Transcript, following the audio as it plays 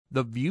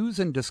The views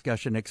and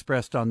discussion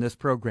expressed on this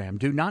program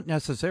do not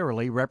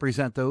necessarily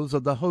represent those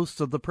of the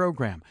hosts of the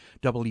program,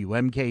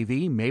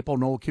 WMKV, Maple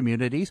Knoll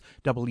Communities,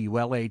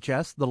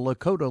 WLHS, the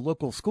Lakota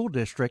Local School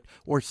District,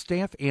 or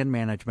staff and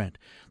management.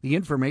 The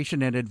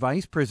information and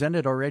advice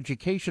presented are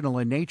educational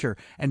in nature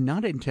and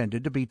not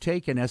intended to be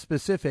taken as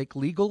specific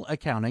legal,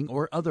 accounting,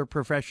 or other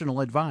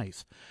professional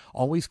advice.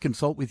 Always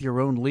consult with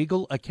your own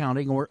legal,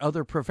 accounting, or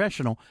other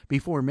professional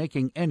before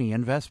making any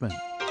investment.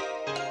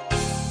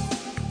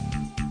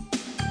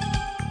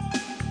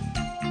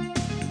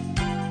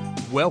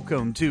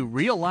 Welcome to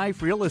Real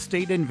Life Real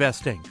Estate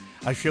Investing,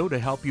 a show to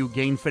help you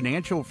gain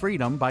financial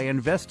freedom by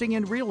investing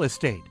in real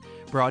estate.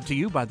 Brought to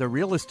you by the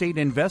Real Estate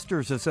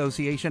Investors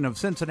Association of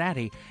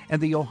Cincinnati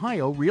and the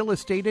Ohio Real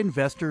Estate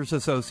Investors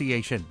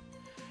Association.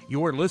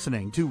 You're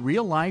listening to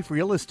Real Life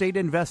Real Estate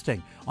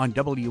Investing on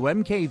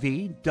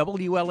WMKV,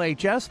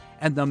 WLHS,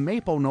 and the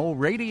Maple Knoll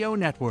Radio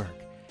Network.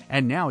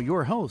 And now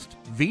your host,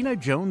 Vena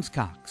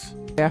Jones-Cox.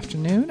 Good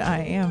afternoon.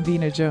 I am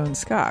Vena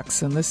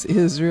Jones-Cox, and this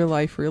is Real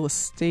Life Real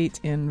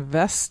Estate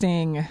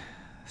Investing,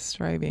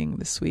 striving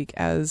this week,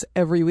 as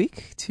every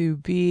week, to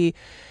be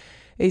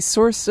a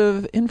source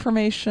of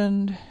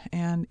information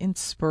and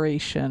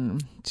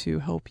inspiration to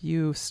help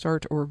you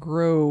start or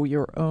grow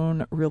your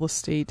own real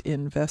estate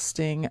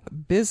investing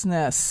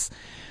business.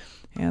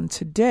 And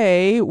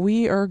today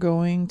we are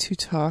going to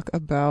talk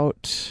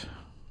about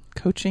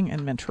coaching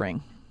and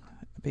mentoring,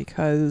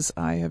 because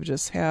I have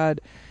just had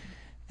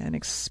an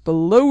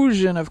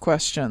explosion of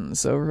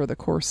questions over the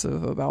course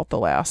of about the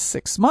last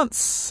 6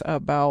 months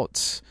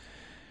about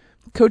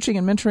coaching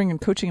and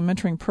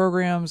mentoring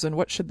programs and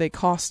what should they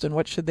cost and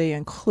what should they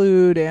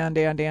include and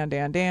we're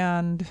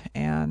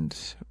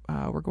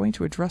going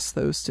to address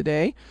those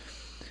today,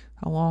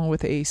 along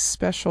with a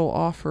special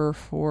offer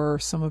for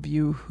some of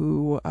you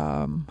who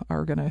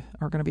are gonna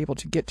be able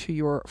to get to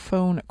your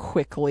phone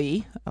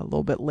quickly a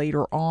little bit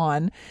later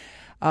on.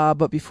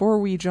 But before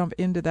we jump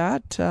into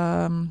that,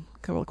 a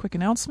couple of quick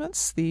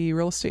announcements. The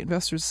Real Estate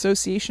Investors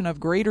Association of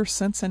Greater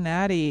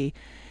Cincinnati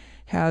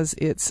has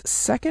its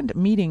second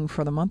meeting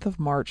for the month of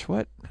March.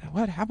 What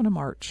happened to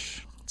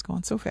March? It's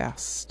going so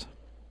fast.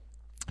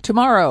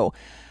 Tomorrow,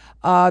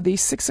 the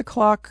 6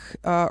 o'clock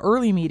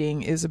early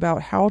meeting is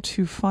about how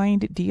to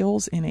find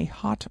deals in a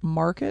hot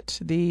market.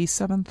 The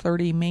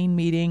 7:30 main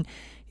meeting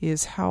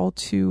is how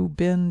to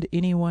bend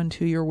anyone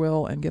to your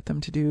will and get them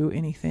to do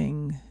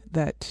anything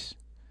that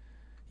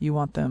you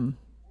want them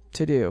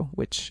to do,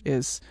 which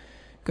is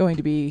going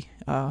to be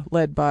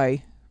led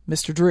by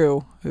Mr.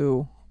 Drew,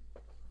 who,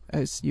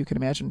 as you can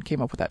imagine, came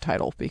up with that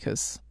title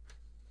because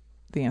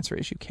the answer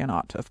is you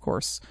cannot, of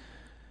course,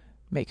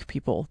 make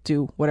people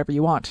do whatever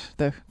you want.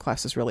 The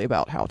class is really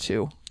about how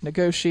to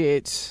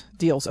negotiate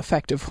deals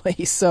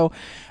effectively. So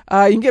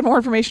you can get more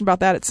information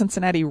about that at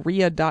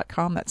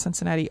CincinnatiREIA.com. That's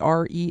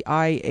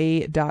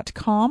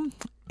CincinnatiREIA.com.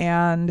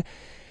 And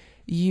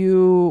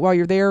while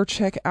you're there,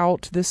 check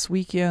out this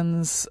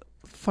weekend's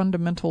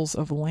Fundamentals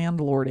of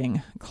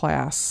Landlording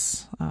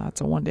class. It's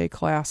a one-day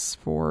class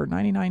for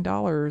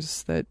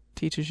 $99 that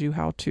teaches you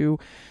how to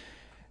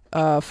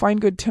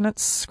find good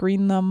tenants,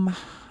 screen them,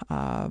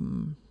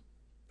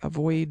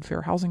 avoid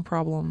fair housing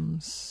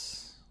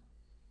problems,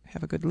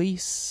 have a good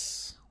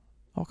lease,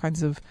 all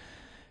kinds of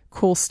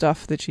cool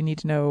stuff that you need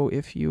to know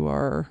if you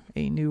are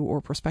a new or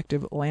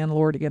prospective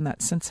landlord. Again,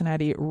 that's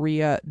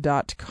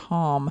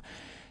CincinnatiREIA.com.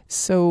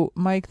 So,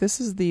 Mike,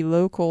 this is the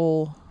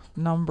local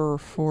number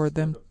for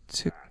them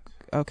to...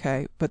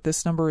 Okay, but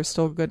this number is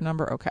still a good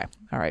number? Okay.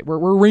 All right. We're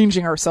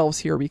arranging ourselves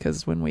here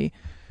because when we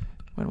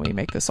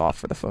make this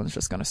offer, the phone's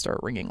just going to start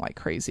ringing like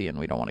crazy, and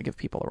we don't want to give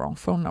people the wrong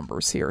phone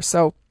numbers here.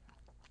 So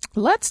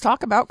let's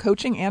talk about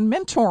coaching and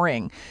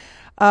mentoring.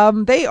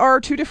 They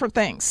are two different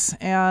things,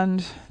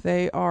 and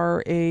they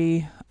are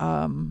a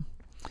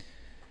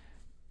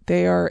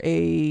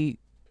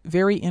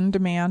very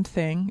in-demand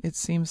thing. It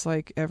seems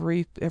like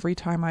every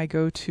time I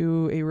go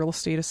to a real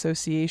estate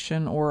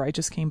association, or I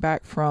just came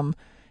back from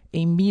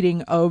a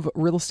meeting of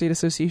real estate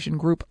association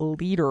group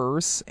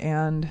leaders,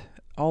 and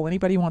all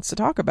anybody wants to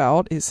talk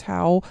about is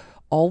how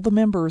all the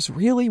members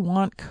really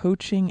want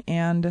coaching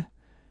and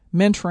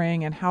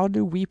mentoring, and how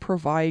do we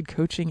provide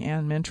coaching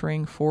and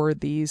mentoring for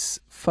these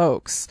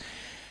folks.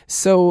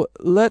 So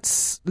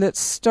let's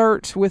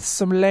start with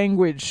some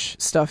language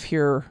stuff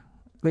here,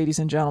 ladies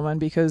and gentlemen,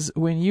 because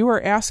when you are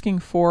asking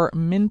for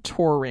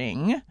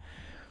mentoring,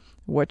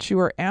 what you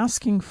are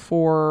asking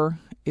for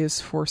is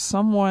for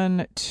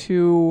someone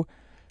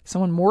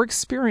more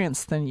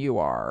experienced than you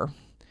are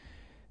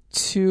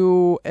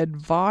to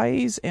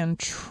advise and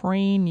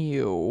train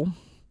you,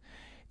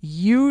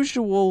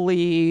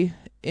 usually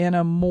in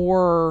a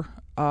more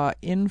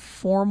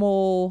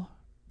informal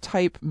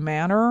type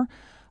manner,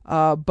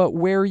 but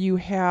where you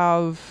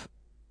have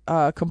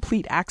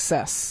complete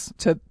access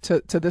to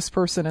this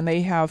person, and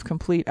they have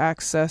complete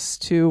access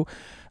to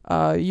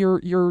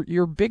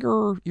your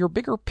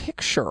bigger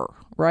picture,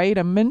 right?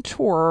 A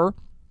mentor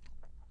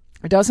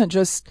doesn't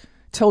just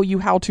tell you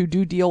how to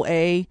do deal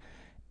A.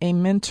 A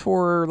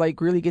mentor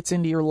really gets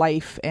into your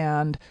life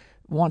and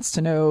wants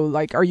to know,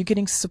 like, are you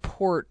getting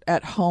support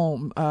at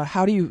home?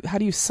 How do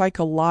you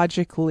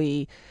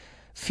psychologically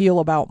feel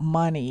about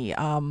money?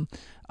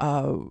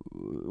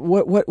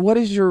 What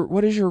is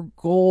your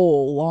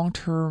goal, long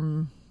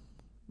term,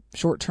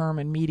 short term,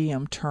 and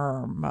medium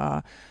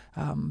term?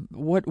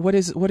 What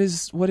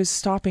is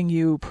stopping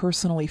you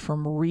personally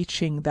from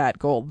reaching that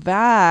goal?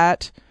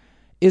 That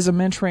is a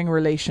mentoring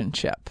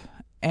relationship.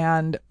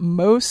 And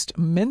most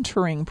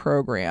mentoring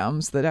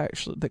programs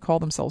that call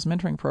themselves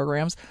mentoring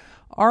programs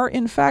are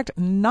in fact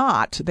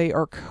not. They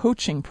are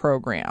coaching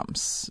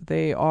programs.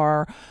 They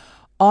are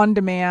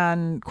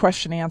on-demand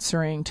question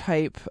answering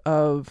type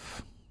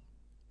of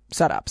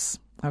setups.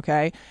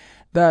 Okay.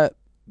 The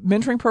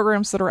mentoring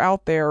programs that are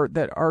out there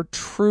that are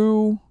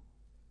true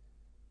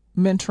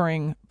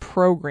mentoring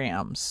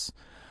programs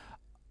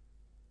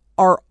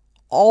are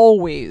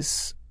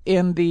always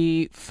in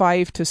the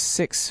 5 to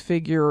 6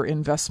 figure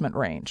investment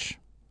range.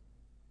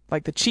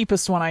 Like the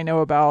cheapest one I know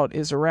about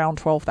is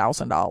around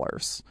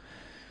 $12,000.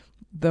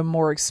 The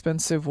more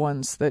expensive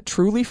ones that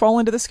truly fall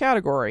into this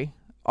category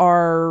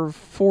are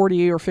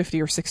 $40 or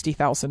 $50 or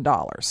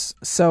 $60,000.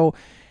 So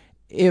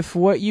if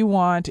what you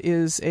want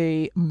is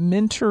a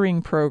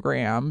mentoring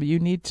program, you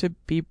need to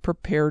be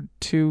prepared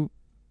to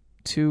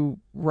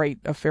write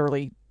a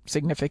fairly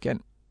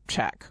significant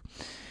check.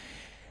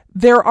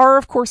 There are,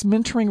 of course,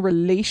 mentoring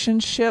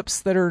relationships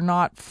that are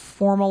not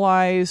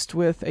formalized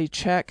with a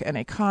check and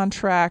a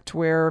contract,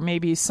 where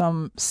maybe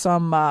some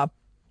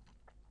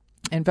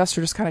investor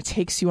just kind of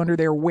takes you under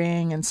their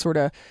wing and sort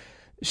of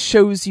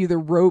shows you the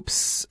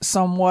ropes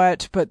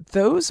somewhat, but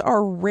those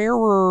are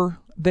rarer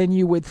than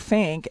you would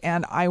think.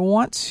 And I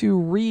want to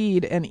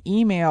read an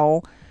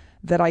email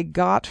that I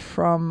got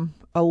from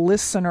a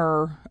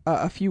listener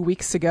a few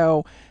weeks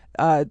ago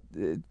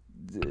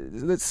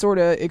that sort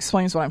of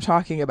explains what I'm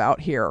talking about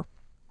here.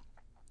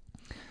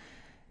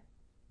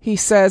 He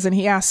says, and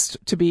he asked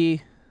to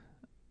be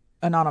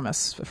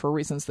anonymous for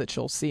reasons that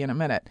you'll see in a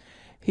minute.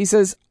 He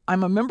says,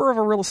 I'm a member of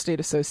a real estate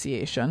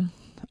association.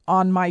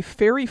 On my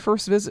very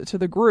first visit to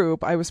the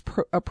group, I was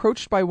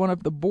approached by one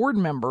of the board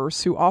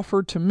members who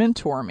offered to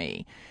mentor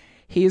me.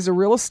 He is a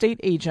real estate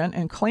agent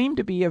and claimed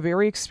to be a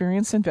very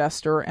experienced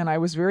investor, and I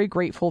was very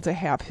grateful to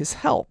have his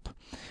help.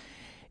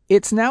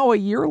 It's now a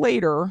year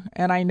later,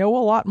 and I know a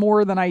lot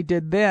more than I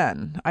did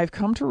then. I've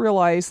come to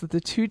realize that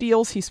the 2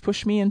 deals he's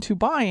pushed me into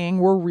buying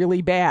were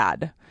really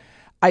bad.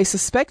 I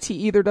suspect he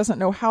either doesn't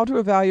know how to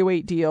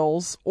evaluate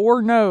deals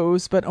or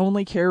knows but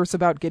only cares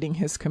about getting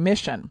his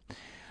commission.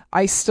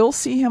 I still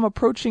see him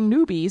approaching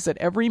newbies at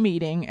every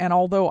meeting, and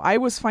although I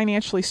was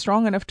financially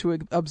strong enough to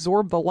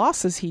absorb the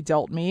losses he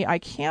dealt me, I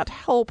can't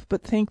help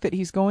but think that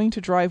he's going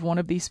to drive one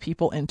of these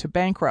people into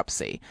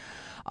bankruptcy.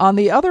 On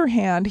the other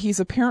hand, he's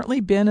apparently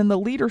been in the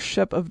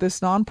leadership of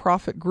this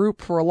nonprofit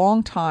group for a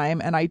long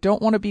time, and I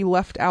don't want to be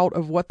left out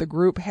of what the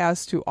group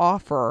has to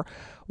offer.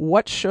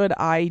 What should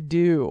I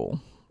do?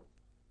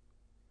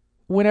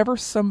 Whenever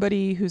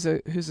somebody who's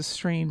a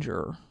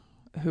stranger,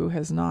 who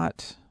has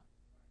not,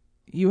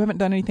 you haven't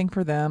done anything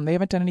for them, they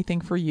haven't done anything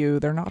for you,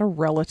 they're not a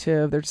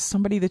relative, they're just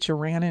somebody that you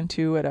ran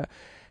into at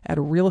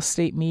a real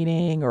estate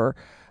meeting or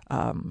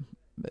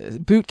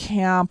boot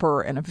camp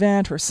or an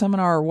event or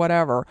seminar or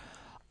whatever,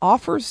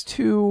 offers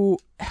to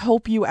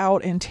help you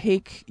out and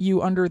take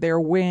you under their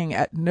wing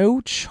at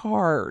no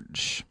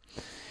charge,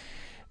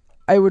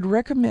 I would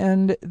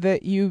recommend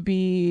that you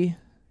be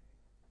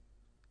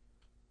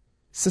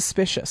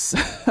suspicious.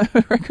 I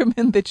would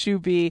recommend that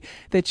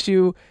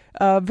you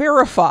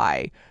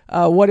verify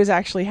what is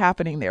actually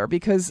happening there,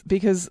 because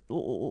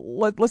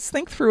let's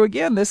think through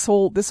again this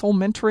whole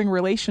mentoring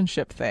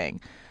relationship thing.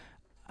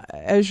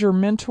 As your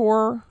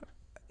mentor,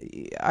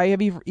 I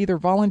have either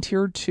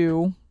volunteered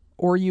to,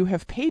 or you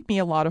have paid me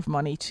a lot of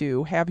money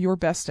to have your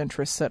best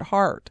interests at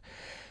heart.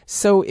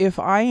 So if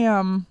I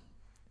am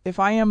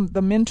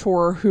the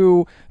mentor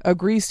who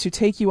agrees to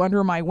take you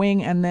under my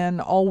wing, and then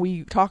all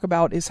we talk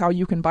about is how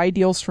you can buy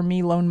deals from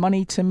me, loan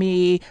money to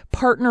me,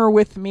 partner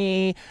with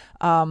me,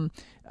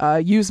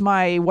 use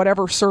my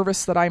whatever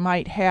service that I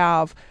might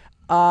have,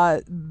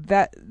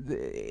 that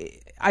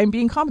I'm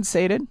being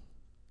compensated,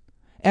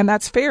 and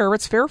that's fair.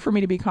 It's fair for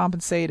me to be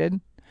compensated.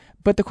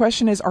 But the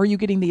question is, are you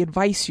getting the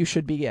advice you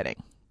should be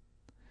getting?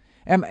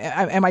 Am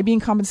I being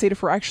compensated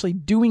for actually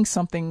doing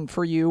something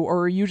for you,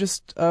 or are you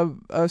just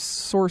a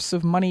source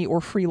of money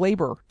or free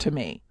labor to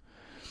me?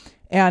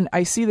 And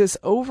I see this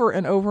over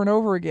and over and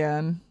over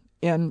again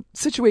in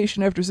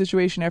situation after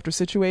situation after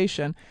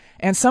situation.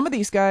 And some of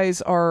these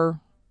guys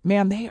are,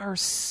 man, they are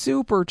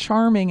super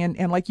charming,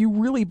 and like you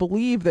really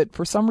believe that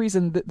for some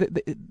reason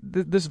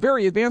this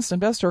very advanced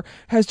investor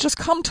has just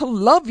come to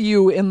love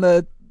you in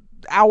the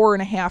hour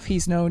and a half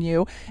he's known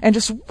you, and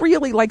just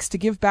really likes to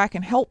give back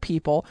and help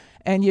people,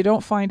 and you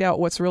don't find out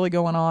what's really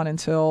going on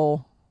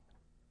until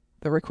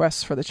the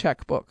request for the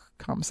checkbook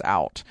comes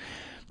out.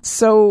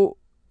 So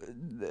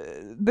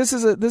this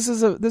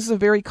is a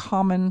very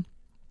common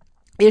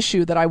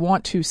issue that I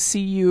want to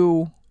see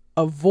you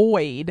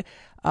avoid.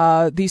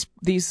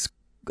 These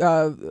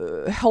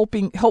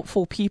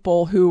helpful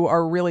people who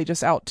are really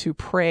just out to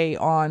prey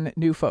on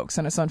new folks.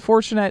 And it's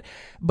unfortunate,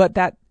 but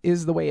that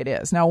is the way it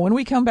is. Now, when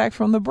we come back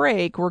from the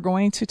break, we're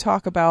going to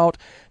talk about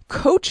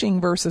coaching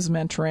versus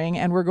mentoring,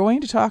 and we're going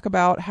to talk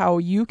about how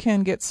you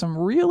can get some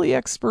really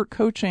expert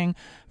coaching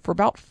for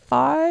about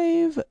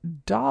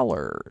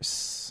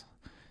 $5.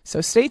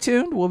 So stay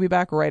tuned. We'll be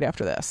back right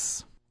after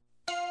this.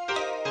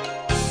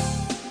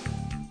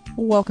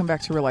 Welcome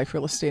back to Real Life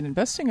Real Estate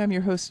Investing. I'm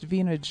your host,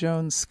 Vena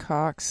Jones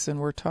Cox, and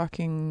we're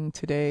talking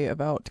today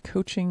about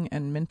coaching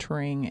and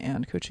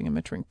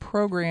mentoring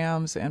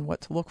programs and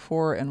what to look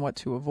for and what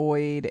to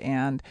avoid.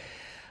 And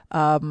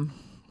going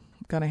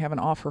to have an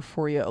offer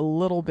for you a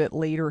little bit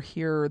later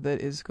here that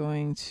is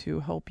going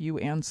to help you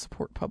and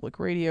support public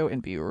radio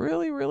and be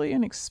really, really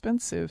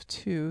inexpensive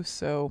too.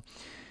 So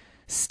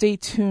stay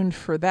tuned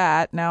for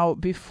that. Now,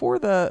 before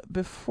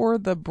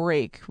the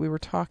break, we were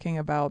talking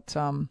about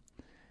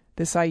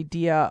this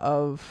idea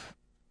of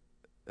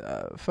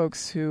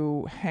folks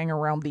who hang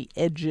around the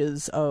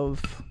edges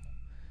of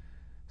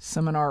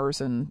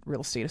seminars and real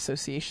estate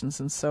associations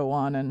and so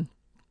on, and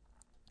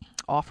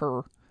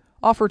offer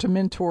to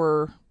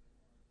mentor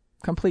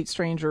complete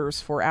strangers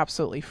for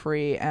absolutely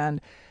free. And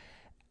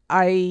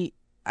I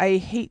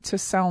hate to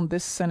sound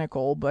this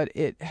cynical, but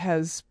it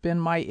has been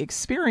my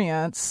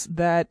experience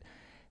that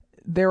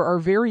there are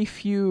very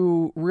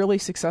few really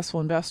successful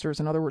investors,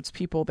 in other words,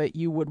 people that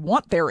you would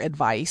want their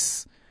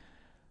advice,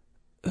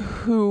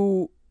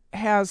 who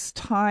has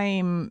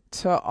time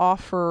to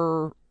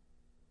offer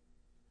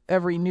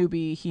every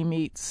newbie he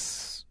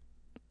meets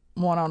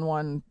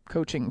one-on-one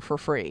coaching for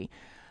free.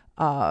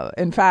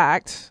 In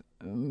fact,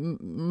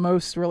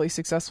 most really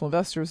successful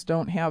investors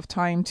don't have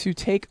time to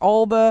take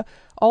all the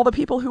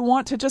people who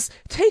want to just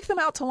take them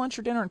out to lunch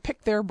or dinner and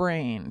pick their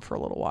brain for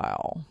a little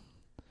while.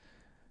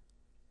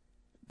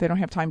 They don't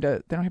have time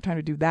to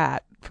do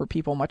that for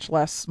people, much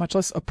less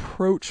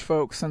approach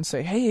folks and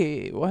say,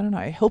 hey, why don't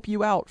I help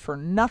you out for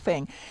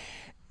nothing?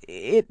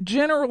 It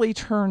generally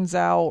turns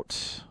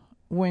out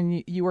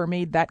when you are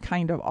made that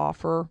kind of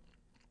offer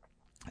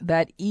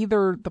that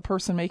either the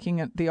person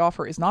making the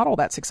offer is not all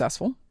that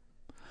successful,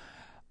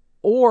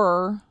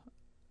 or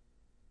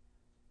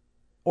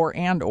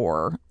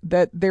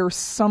that there's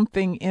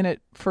something in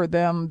it for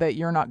them that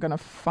you're not going to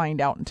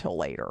find out until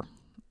later.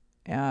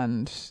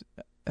 And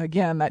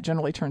again, that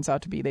generally turns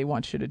out to be they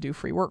want you to do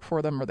free work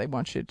for them, or they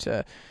want you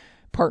to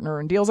partner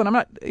in deals. And I'm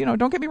not,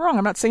 don't get me wrong,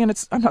 I'm not saying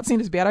it's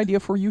a bad idea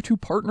for you to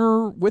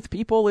partner with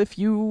people if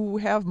you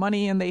have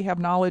money and they have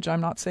knowledge.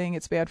 I'm not saying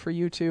it's bad for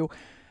you to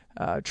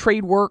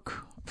trade work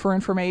for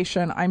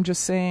information. I'm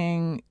just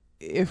saying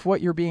if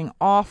what you're being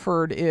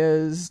offered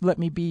is, let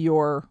me be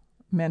your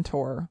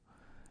mentor,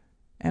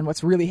 and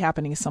what's really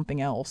happening is something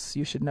else,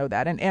 you should know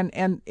that.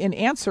 And in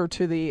answer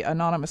to the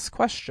anonymous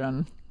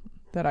question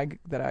that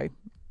I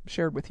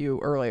shared with you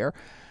earlier,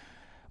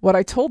 what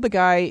I told the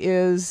guy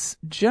is,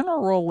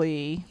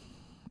 generally,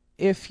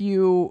 if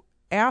you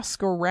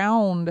ask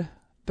around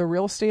the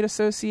real estate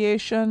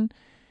association,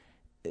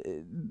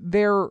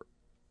 they're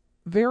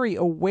very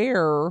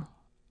aware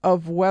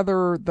of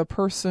whether the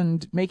person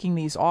making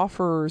these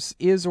offers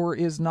is or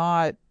is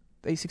not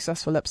a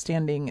successful,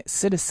 upstanding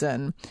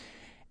citizen.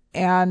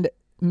 And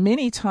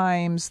many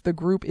times the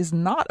group is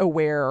not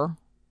aware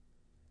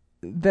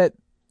that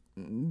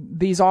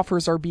these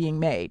offers are being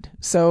made.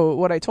 So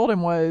what I told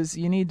him was,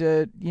 you need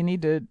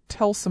to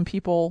tell some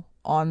people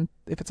on,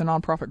 if it's a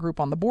nonprofit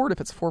group, on the board,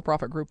 if it's a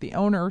for-profit group, the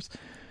owners,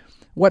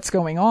 what's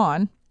going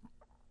on,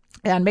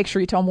 and make sure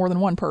you tell more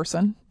than one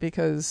person,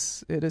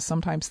 because it is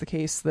sometimes the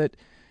case that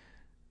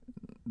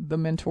the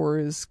mentor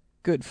is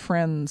good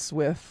friends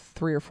with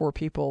 3 or 4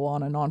 people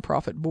on a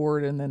nonprofit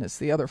board, and then it's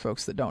the other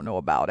folks that don't know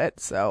about it.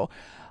 So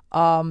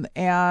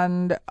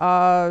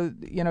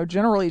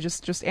generally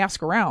just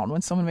ask around.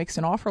 When someone makes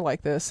an offer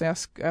like this,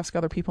 ask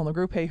other people in the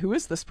group, hey, who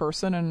is this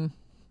person, and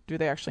do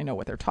they actually know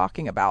what they're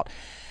talking about?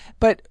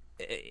 But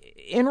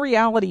in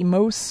reality,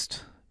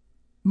 most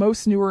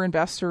newer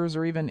investors,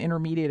 or even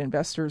intermediate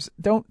investors,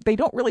 don't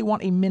really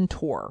want a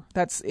mentor.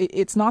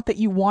 It's not that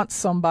you want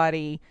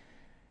somebody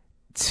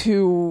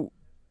to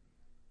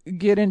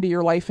get into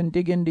your life and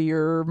dig into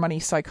your money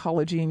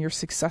psychology and your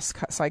success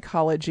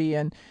psychology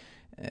and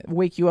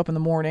wake you up in the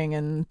morning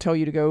and tell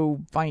you to go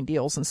find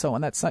deals and so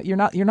on. That's not, you're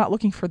not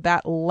looking for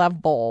that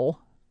level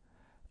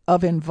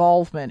of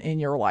involvement in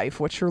your life.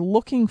 What you're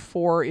looking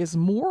for is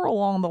more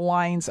along the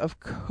lines of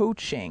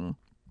coaching,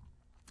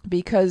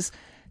 because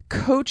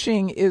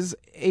coaching is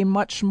a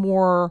much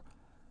more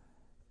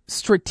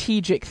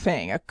strategic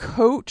thing. A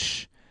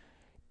coach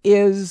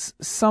is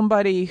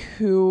somebody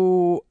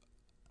who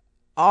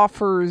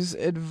offers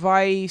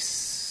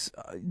advice,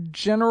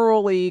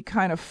 generally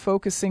kind of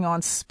focusing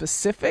on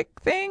specific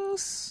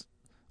things,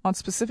 on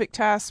specific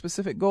tasks,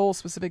 specific goals,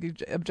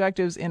 specific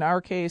objectives, in our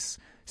case,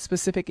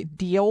 specific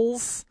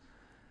deals,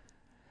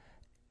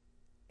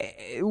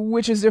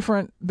 which is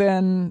different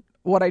than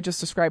what I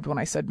just described when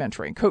I said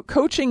mentoring.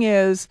 Coaching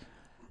is,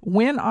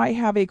 when I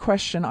have a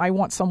question, I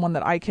want someone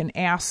that I can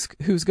ask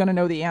who's going to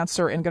know the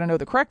answer and going to know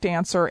the correct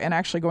answer and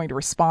actually going to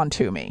respond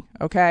to me.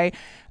 Okay.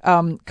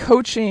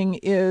 Coaching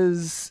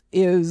is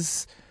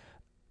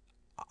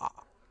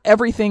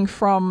everything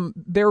from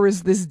there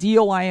is this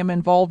deal I am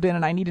involved in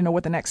and I need to know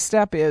what the next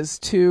step is,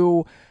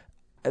 to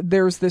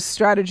there's this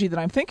strategy that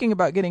I'm thinking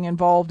about getting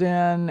involved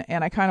in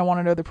and I kind of want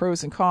to know the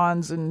pros and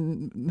cons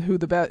and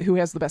who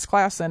has the best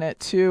class in it,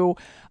 to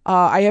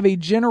I have a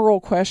general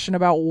question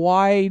about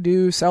why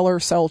do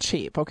sellers sell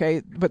cheap.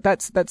 Okay. But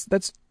that's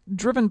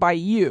driven by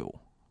you,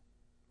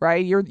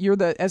 right? You're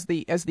as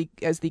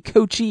the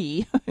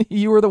coachee,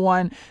 you are the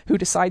one who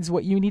decides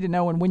what you need to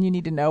know and when you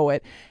need to know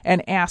it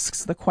and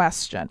asks the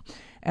question.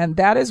 And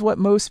that is what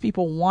most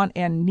people want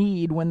and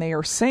need when they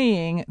are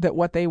saying that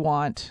what they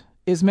want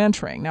is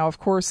mentoring. Now, of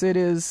course, it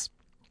is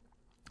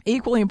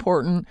equally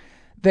important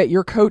that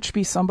your coach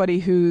be somebody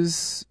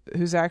who's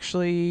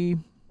actually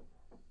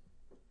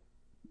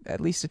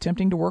at least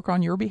attempting to work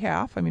on your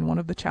behalf. I mean, one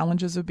of the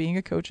challenges of being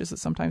a coach is that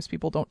sometimes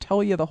people don't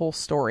tell you the whole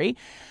story.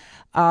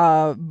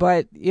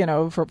 But,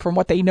 from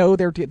what they know,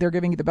 they're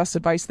giving you the best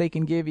advice they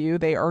can give you.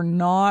 They are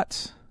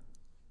not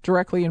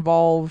directly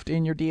involved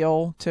in your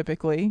deal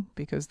typically,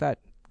 because that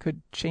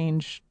could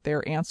change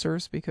their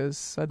answers because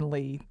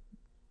suddenly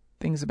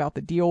things about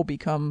the deal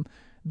become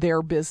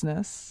their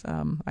business.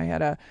 I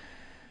had a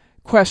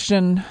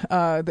question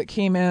that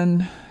came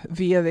in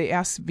via the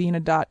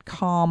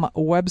AskVena.com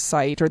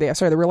website, or the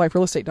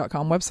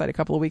RealLifeRealEstate.com website a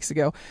couple of weeks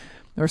ago,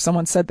 where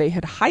someone said they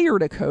had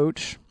hired a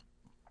coach,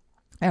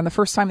 and the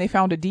first time they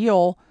found a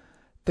deal,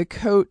 they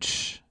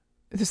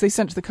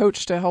sent the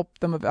coach to help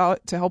them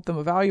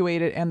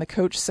evaluate it, and the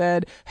coach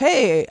said,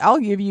 "Hey, I'll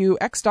give you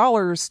X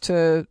dollars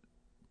to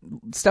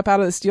step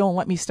out of this deal and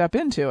let me step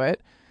into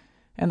it."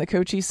 And the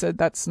coachee said,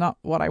 "That's not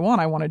what I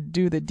want. I want to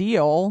do the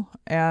deal."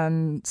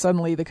 And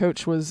suddenly the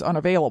coach was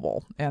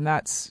unavailable. And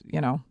that's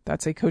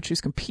a coach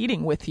who's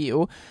competing with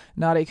you,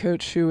 not a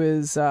coach who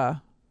is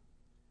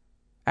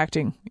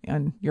acting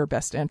in your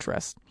best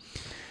interest.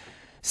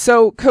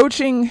 So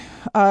coaching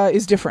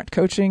is different.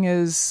 Coaching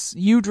is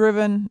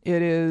you-driven.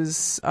 It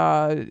is,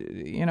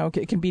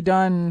 it can be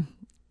done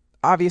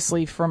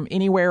obviously from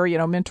anywhere.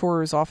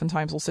 Mentors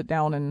oftentimes will sit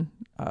down and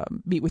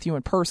meet with you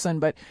in person,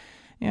 but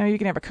you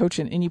can have a coach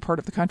in any part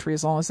of the country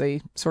as long as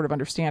they sort of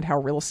understand how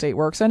real estate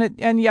works.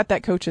 And yet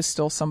that coach is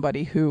still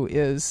somebody who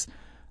is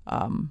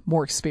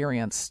more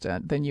experienced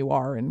than you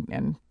are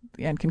and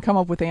can come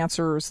up with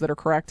answers that are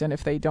correct. And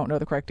if they don't know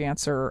the correct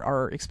answer,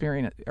 are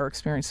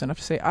experienced enough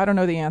to say, "I don't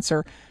know the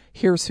answer.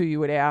 Here's who you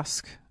would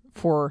ask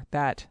for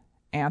that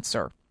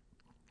answer."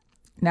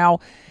 Now,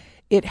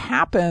 it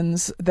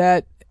happens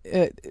that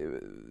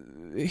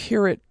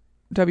here at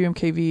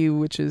WMKV,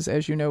 which is,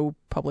 as you know,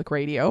 public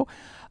radio,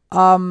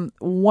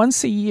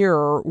 once a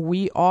year,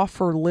 we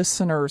offer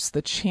listeners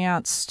the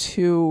chance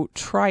to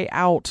try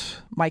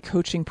out my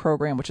coaching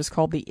program, which is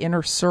called the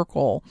Inner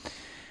Circle,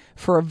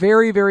 for a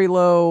very, very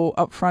low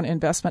upfront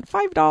investment,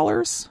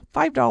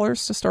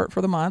 $5 to start for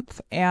the month,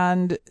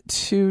 and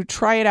to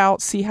try it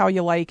out, see how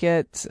you like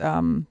it,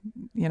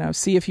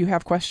 see if you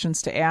have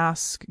questions to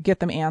ask,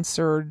 get them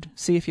answered,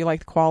 see if you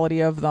like the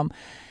quality of them.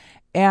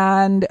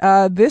 And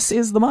this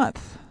is the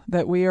month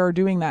that we are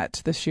doing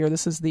that this year.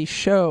 This is the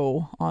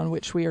show on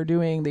which we are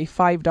doing the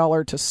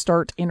 $5 to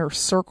start Inner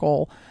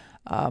Circle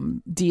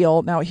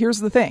deal. Now, here's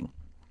the thing.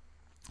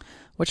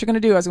 What you're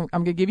going to do is I'm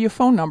going to give you a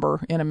phone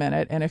number in a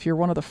minute, and if you're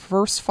one of the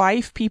first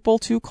 5 people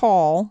to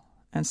call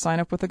and sign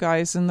up with the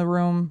guys in the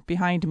room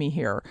behind me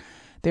here,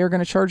 they're going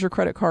to charge your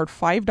credit card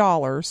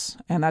 $5,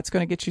 and that's going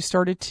to get you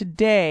started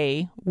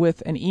today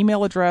with an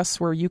email address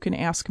where you can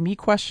ask me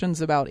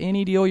questions about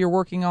any deal you're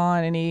working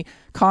on, any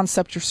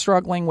concept you're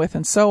struggling with,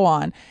 and so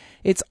on.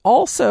 It's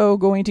also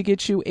going to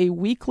get you a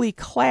weekly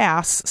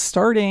class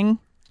starting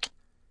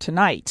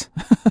tonight.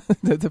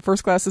 The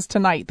first class is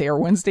tonight. They are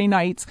Wednesday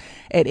nights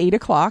at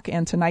 8:00,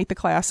 and tonight the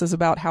class is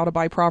about how to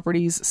buy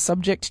properties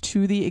subject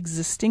to the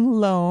existing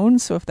loan.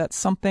 So if that's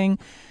something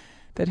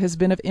that has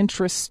been of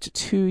interest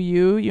to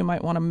you, you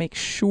might want to make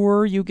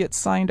sure you get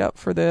signed up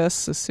for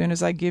this as soon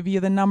as I give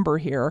you the number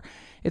here.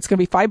 It's going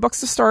to be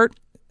 $5 to start.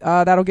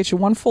 That'll get you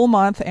 1 full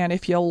month, and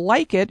if you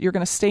like it, you're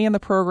going to stay in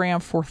the program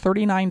for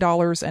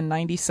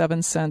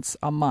 $39.97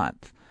 a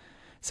month.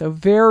 So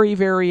very,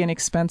 very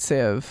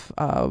inexpensive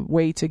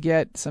way to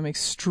get some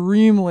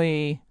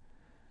extremely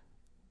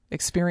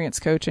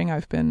experienced coaching.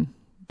 I've been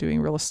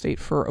doing real estate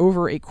for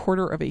over a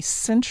quarter of a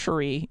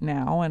century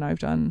now, and I've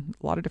done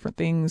a lot of different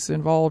things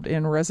involved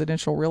in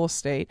residential real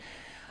estate.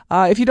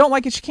 If you don't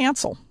like it, you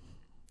cancel.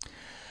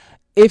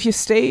 If you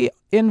stay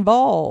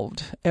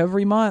involved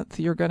every month,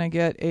 you're going to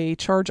get a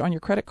charge on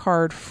your credit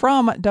card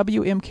from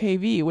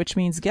WMKV, which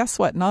means, guess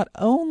what? Not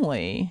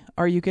only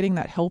are you getting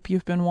that help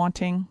you've been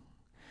wanting,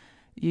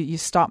 you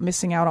stop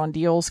missing out on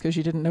deals because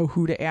you didn't know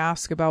who to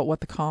ask about what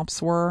the comps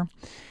were.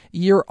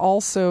 You're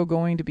also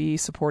going to be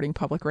supporting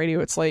public radio.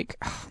 It's like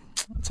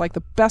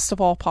the best of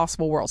all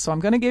possible worlds. So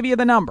I'm going to give you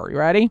the number. You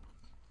ready?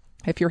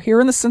 If you're here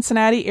in the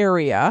Cincinnati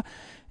area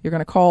You're going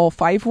to call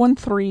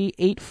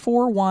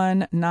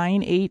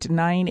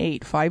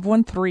 513-841-9898,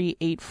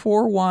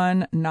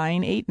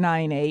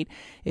 513-841-9898.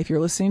 If you're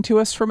listening to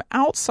us from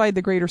outside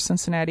the greater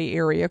Cincinnati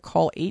area,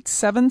 call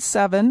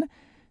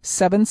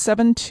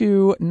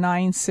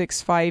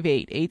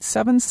 877-772-9658,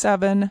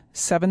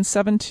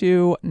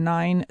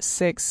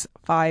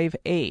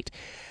 877-772-9658.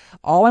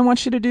 All I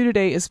want you to do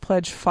today is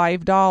pledge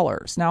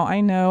 $5. Now,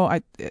 I know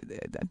I'm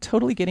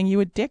totally getting you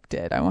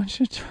addicted. I want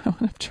to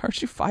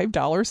charge you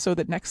 $5 so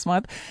that next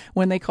month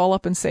when they call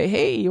up and say,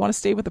 hey, you want to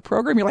stay with the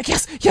program? You're like,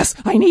 yes,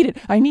 I need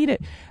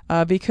it.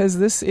 Because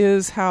this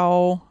is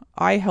how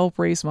I help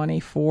raise money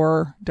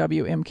for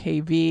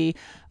WMKV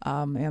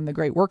and the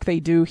great work they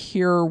do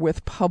here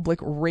with public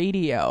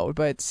radio.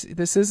 But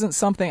this isn't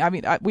something,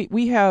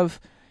 we have...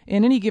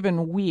 In any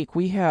given week,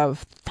 we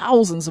have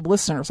thousands of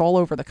listeners all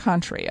over the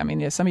country. I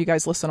mean, some of you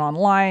guys listen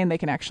online. They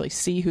can actually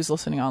see who's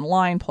listening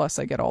online. Plus,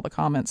 I get all the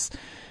comments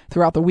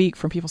throughout the week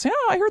from people saying,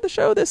 "Oh, I heard the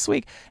show this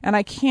week." And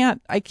I can't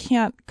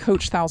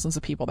coach thousands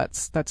of people.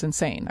 That's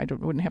insane.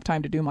 Wouldn't have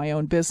time to do my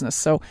own business.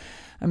 So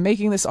I'm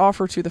making this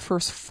offer to the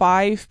first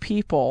 5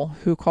 people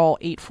who call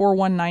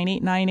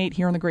 841-9898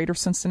 here in the greater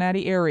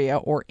Cincinnati area,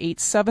 or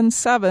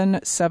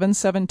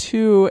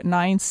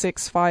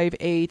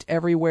 877-772-9658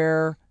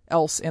 everywhere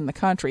else in the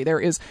country.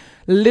 There is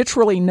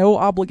literally no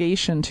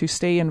obligation to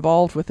stay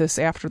involved with this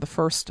after the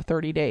first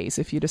 30 days.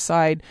 If you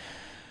decide,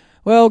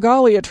 well,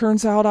 golly, it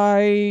turns out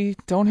I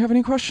don't have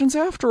any questions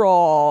after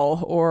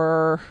all,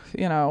 or,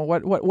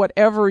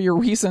 whatever your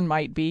reason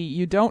might be,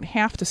 you don't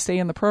have to stay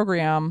in the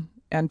program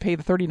and pay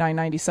the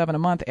 $39.97 a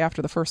month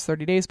after the first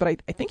 30 days. But I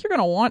think you're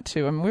going to want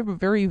to. I mean, we have a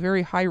very,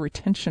 very high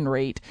retention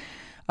rate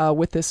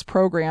with this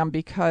program,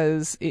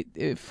 because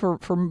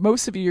for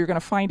most of you, you're going to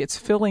find it's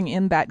filling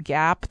in that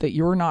gap that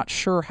you're not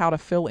sure how to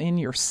fill in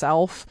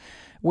yourself,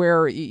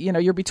 where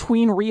you're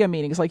between RIA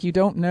meetings, like you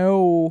don't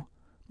know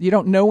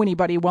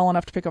anybody well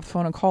enough to pick up the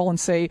phone and call and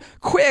say,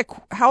 quick,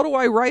 how do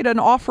I write an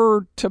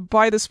offer to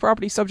buy this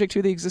property subject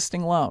to the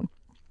existing loan?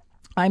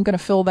 I'm going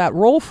to fill that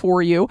role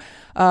for you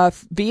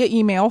via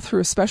email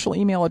through a special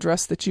email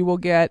address that you will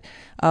get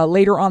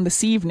later on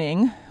this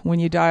evening when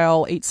you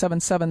dial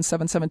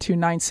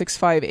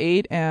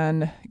 877-772-9658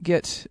 and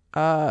get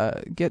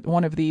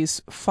one of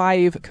these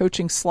 5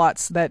 coaching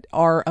slots that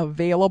are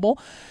available.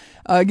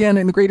 Again,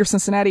 in the greater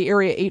Cincinnati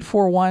area,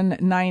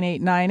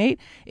 841-9898.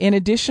 In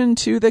addition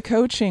to the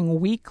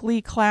coaching,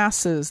 weekly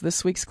classes.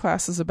 This week's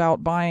class is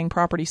about buying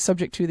property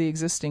subject to the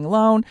existing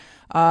loan.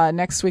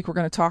 Next week, we're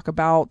going to talk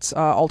about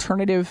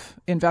alternative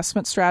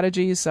investment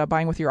strategies,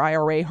 buying with your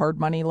IRA, hard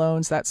money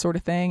loans, that sort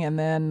of thing. And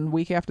then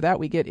week after that,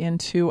 we get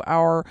into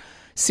our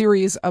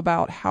series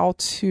about how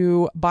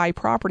to buy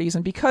properties.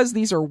 And because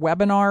these are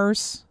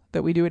webinars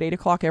that we do at 8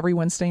 o'clock every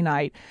Wednesday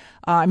night,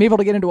 I'm able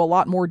to get into a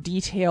lot more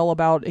detail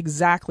about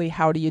exactly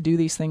how do you do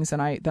these things than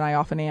I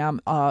often am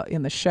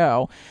in the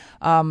show.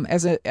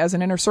 As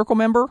an Inner Circle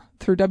member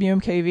through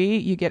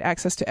WMKV, you get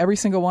access to every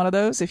single one of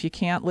those. If you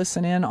can't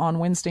listen in on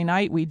Wednesday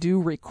night, we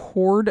do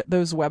record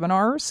those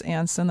webinars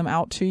and send them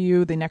out to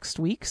you the next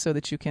week so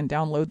that you can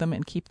download them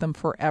and keep them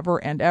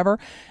forever and ever.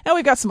 And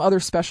we've got some other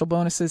special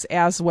bonuses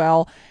as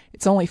well.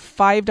 It's only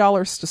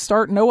 $5 to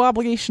start. No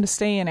obligation to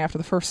stay in after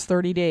the first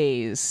 30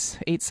 days.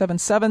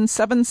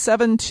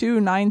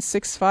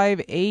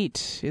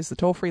 877-772-9658 is the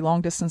toll-free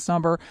long-distance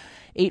number.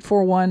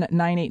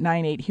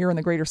 841-9898 here in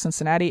the greater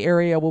Cincinnati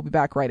area. We'll be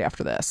back right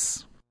after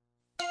this.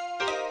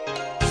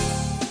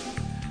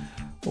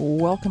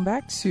 Welcome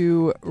back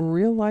to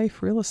Real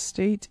Life Real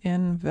Estate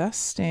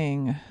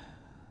Investing.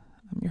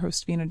 I'm your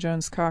host, Vena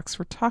Jones Cox.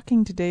 We're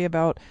talking today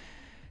about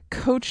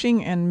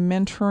coaching and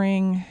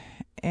mentoring,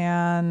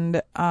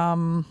 and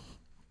some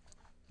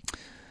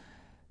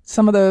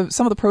of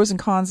the pros and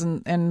cons,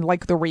 and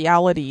like the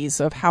realities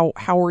of how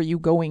are you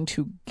going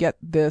to get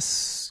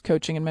this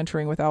coaching and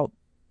mentoring without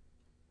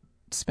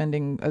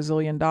spending $1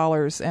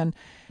 zillion. And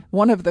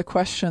one of the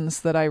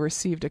questions that I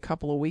received a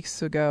couple of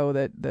weeks ago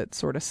that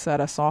sort of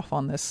set us off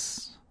on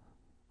this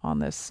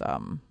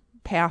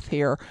path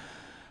here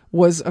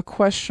was a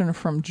question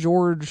from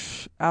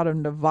George out of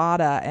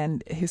Nevada.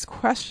 And his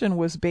question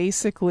was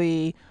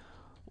basically,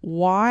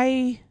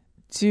 why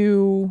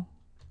do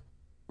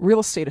real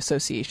estate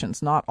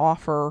associations not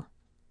offer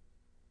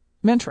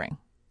mentoring?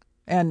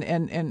 And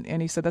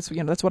he said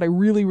that's what I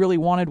really, really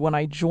wanted when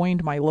I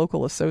joined my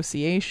local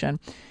association.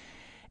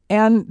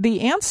 And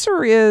the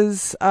answer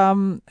is a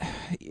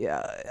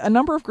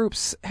number of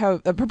groups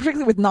have,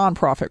 particularly with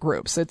nonprofit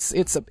groups,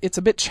 it's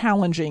a bit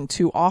challenging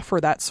to offer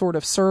that sort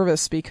of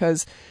service,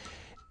 because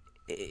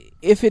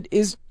if it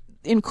is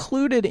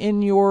included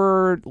in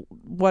your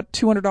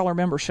 $200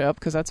 membership,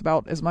 because that's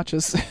about as much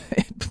as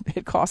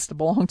it costs to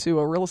belong to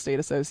a real estate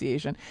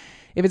association.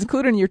 If it's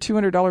included in your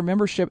 $200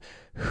 membership,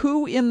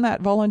 who in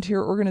that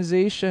volunteer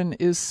organization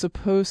is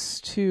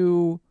supposed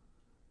to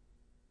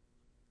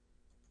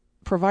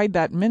provide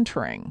that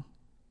mentoring?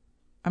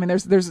 I mean,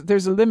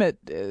 there's a limit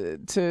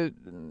to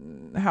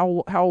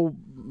how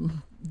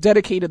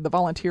dedicated the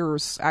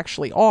volunteers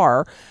actually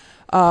are.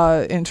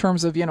 in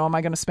terms of, am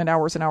I going to spend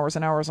hours and hours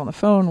and hours on the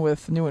phone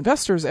with new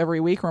investors every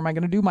week, or am I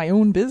going to do my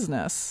own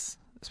business,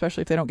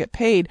 especially if they don't get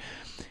paid?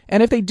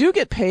 And if they do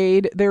get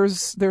paid,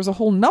 there's a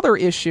whole nother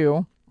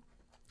issue,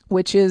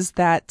 which is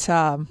that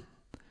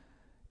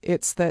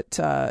if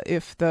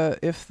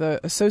the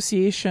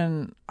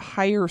association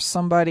hires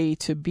somebody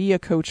to be a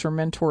coach or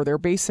mentor, they're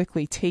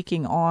basically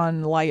taking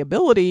on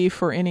liability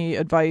for any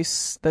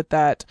advice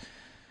that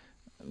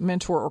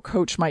mentor or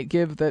coach might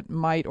give that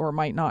might or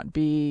might not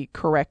be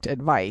correct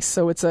advice.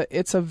 So it's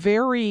a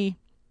very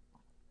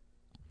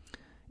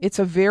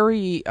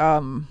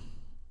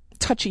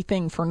touchy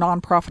thing for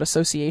nonprofit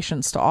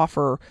associations to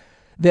offer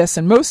this,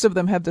 and most of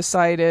them have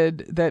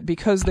decided that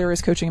because there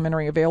is coaching and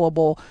mentoring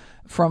available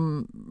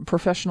from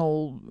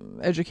professional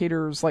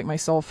educators like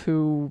myself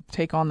who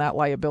take on that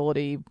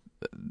liability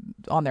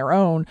on their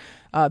own,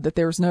 that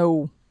there's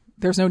no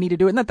need to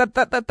do it, and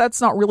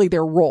that's not really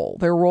their role.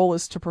 Their role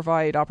is to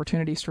provide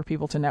opportunities for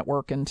people to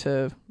network and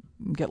to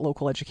get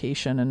local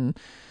education and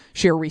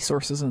share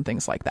resources and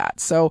things like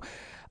that. So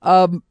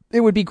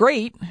it would be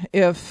great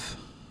if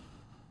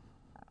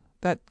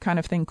that kind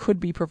of thing could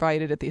be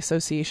provided at the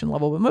association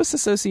level, but most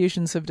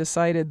associations have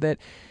decided that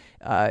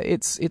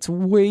it's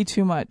way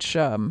too much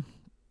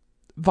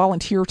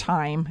volunteer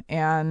time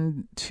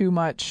and too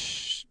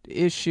much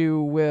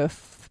issue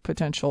with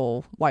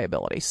potential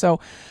liability. So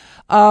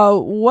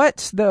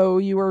what, though,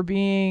 you are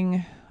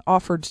being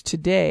offered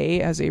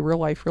today as a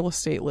real-life real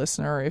estate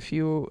listener,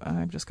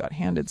 I've just got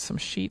handed some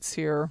sheets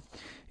here,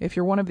 if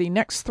you're one of the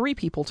next 3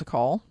 people to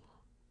call,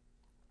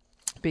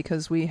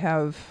 because we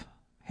have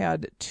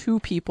had 2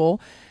 people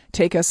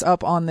take us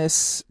up on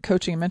this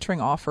coaching and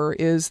mentoring offer,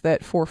 is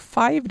that for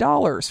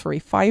 $5, for a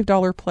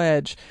 $5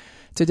 pledge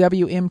to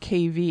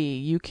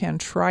WMKV, you can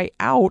try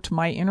out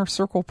my Inner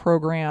Circle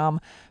program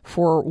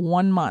for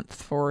 1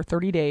 month, for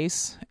 30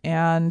 days.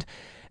 And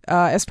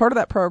as part of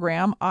that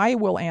program, I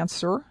will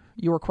answer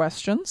your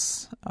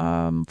questions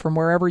from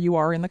wherever you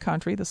are in the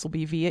country. This will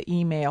be via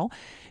email.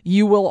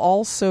 You will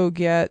also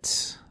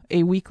get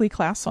a weekly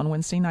class on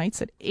Wednesday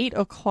nights at 8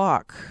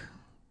 o'clock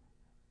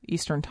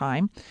Eastern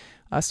Time,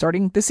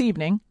 starting this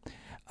evening,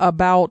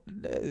 about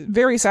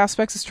various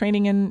aspects of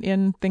training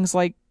in things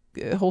like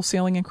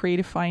wholesaling and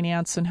creative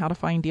finance and how to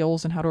find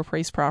deals and how to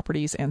appraise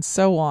properties and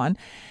so on.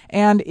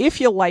 And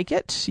if you like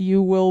it,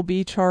 you will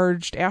be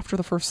charged after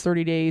the first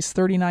 30 days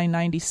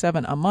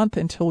 $39.97 a month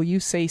until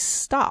you say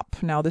stop.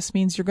 Now, this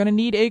means you're going to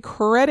need a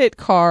credit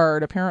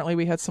card. Apparently,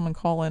 we had someone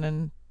call in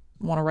and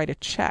want to write a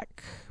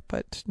check.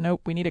 But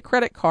nope, we need a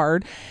credit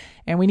card.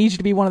 And we need you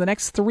to be one of the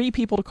next 3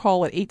 people to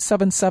call at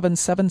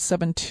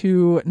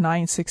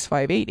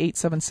 877-772-9658,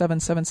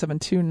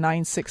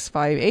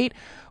 877-772-9658,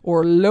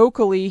 or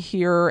locally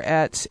here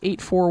at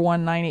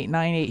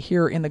 841-9898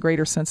 here in the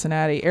greater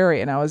Cincinnati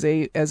area. Now, as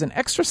an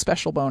extra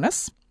special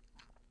bonus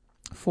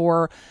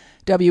for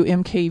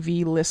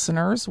WMKV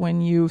listeners,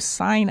 when you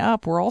sign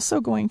up, we're also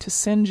going to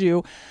send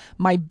you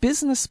my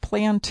business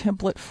plan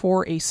template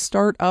for a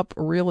startup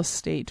real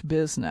estate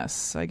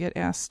business. I get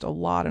asked a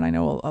lot, and I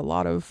know a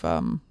lot of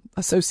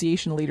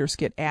association leaders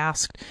get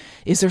asked,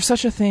 is there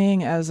such a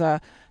thing as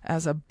a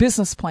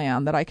business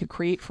plan that I could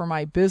create for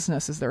my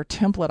business? Is there a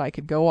template I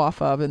could go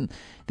off of? And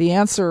the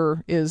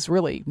answer is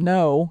really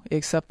no,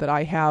 except that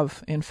I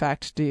have, in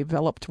fact,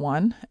 developed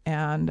one,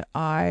 and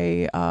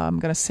I am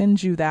going to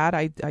send you that.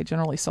 I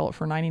generally sell it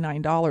for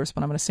 $99,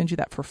 but I'm going to send you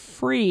that for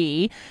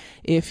free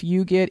if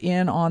you get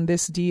in on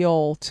this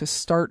deal to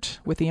start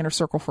with the Inner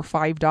Circle for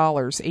 $5.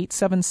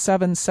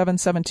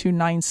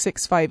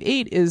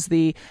 877-772-9658 is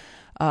the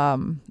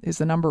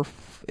number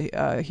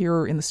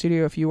here in the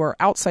studio if you are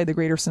outside the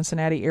greater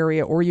Cincinnati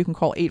area, or you can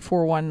call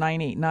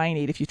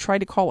 841-9898. If you tried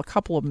to call a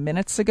couple of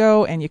minutes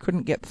ago and you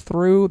couldn't get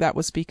through, that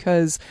was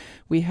because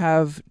we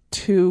have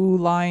two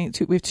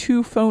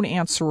phone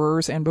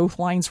answerers and both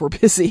lines were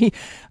busy.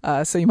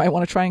 So you might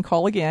want to try and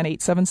call again,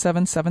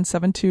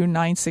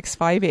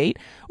 877-772-9658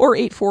 or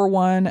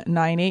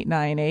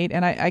 841-9898.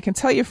 And I can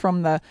tell you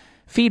from the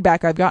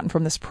feedback I've gotten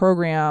from this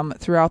program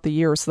throughout the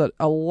years that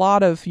a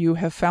lot of you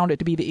have found it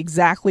to be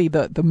exactly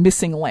the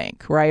missing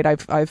link, right?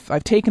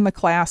 I've taken the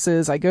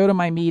classes, I go to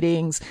my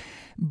meetings,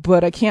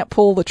 but I can't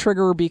pull the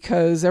trigger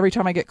because every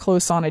time I get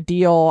close on a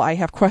deal, I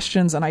have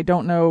questions and I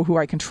don't know who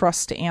I can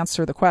trust to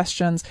answer the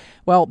questions.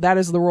 Well, that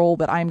is the role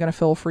that I'm going to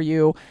fill for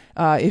you.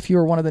 If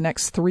you're one of the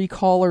next 3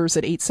 callers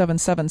at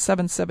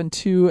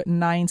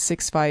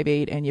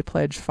 877-772-9658 and you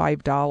pledge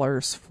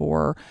 $5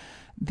 for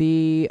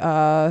the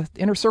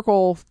Inner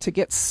Circle to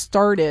get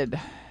started.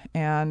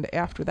 And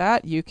after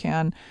that, you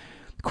can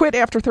quit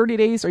after 30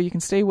 days, or you can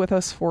stay with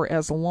us for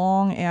as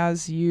long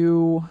as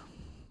you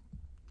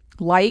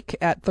like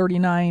at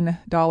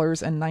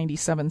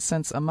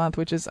 $39.97 a month,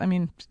 which is,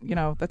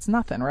 that's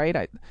nothing, right?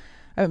 I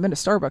haven't been to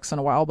Starbucks in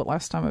a while, but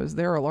last time I was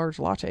there, a large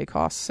latte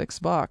cost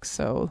 $6.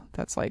 So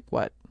that's like,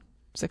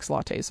 6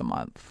 lattes a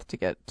month to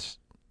get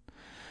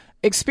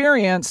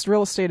experienced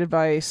real estate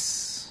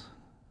advice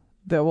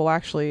that will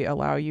actually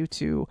allow you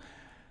to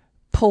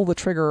pull the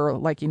trigger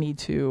like you need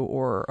to,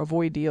 or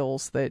avoid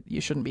deals that you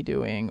shouldn't be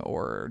doing,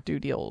 or do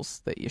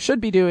deals that you should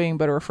be doing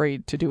but are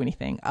afraid to do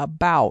anything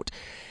about.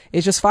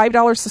 It's just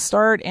 $5 to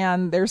start,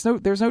 and there's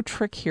no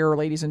trick here,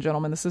 ladies and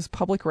gentlemen. This is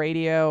public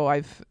radio.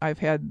 I've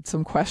had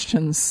some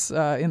questions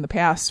in the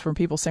past from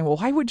people saying, well,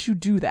 why would you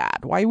do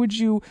that? Why would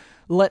you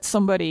let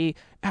somebody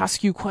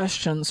ask you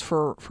questions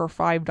for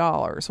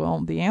 $5?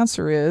 Well, the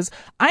answer is,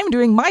 I'm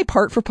doing my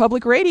part for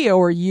public radio.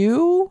 Are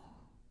you?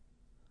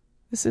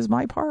 This is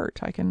my part.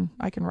 I can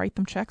write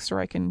them checks, or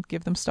I can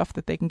give them stuff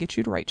that they can get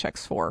you to write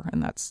checks for.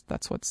 And that's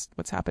what's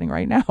happening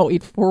right now.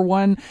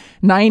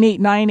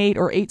 841-9898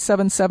 or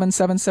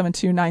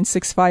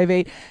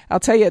 877-772-9658.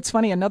 I'll tell you, it's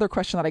funny. Another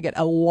question that I get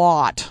a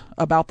lot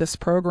about this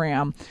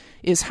program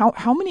is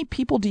how many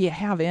people do you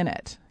have in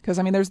it? Because,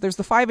 I mean, there's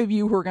the 5 of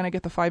you who are going to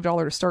get the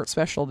 $5 to start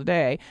special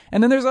today.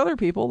 And then there's other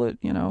people that,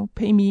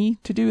 pay me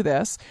to do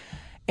this.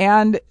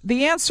 And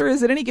the answer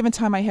is, at any given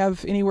time, I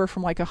have anywhere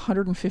from like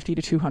 150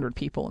 to 200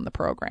 people in the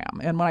program.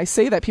 And when I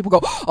say that, people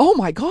go, oh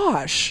my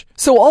gosh,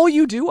 so all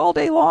you do all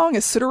day long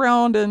is sit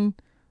around and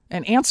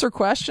answer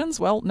questions?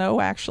 Well,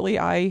 no, actually,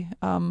 I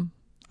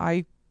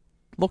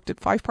looked at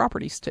 5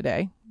 properties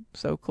today.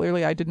 So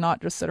clearly I did not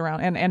just sit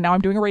around. And now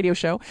I'm doing a radio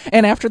show.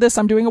 And after this,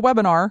 I'm doing a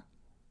webinar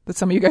that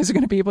some of you guys are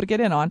going to be able to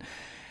get in on.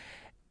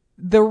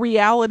 The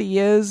reality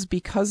is,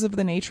 because of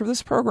the nature of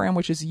this program,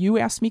 which is you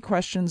ask me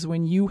questions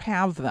when you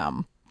have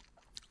them,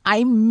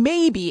 I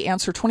maybe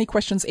answer 20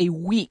 questions a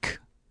week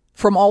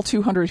from all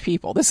 200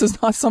 people. This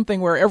is not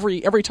something where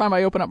every time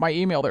I open up my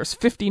email, there's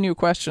 50 new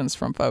questions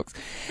from folks.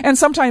 And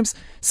sometimes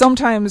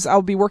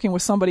I'll be working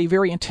with somebody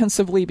very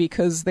intensively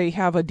because they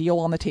have a deal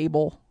on the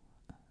table,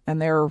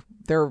 and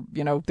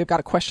they've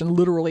got a question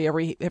literally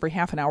every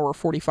half an hour or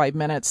 45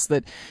 minutes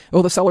that,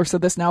 oh, the seller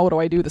said this, now what do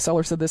I do? The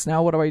seller said this,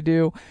 now what do I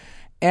do?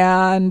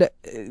 And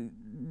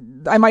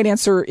I might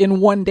answer in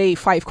one day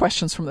 5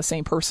 questions from the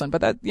same person,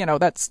 but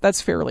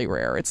that's fairly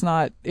rare. It's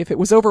not, if it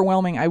was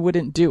overwhelming, I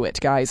wouldn't do it,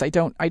 guys. I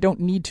don't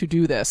need to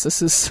do this.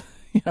 This is,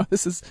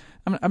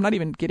 I'm not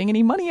even getting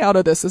any money out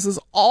of this. This is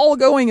all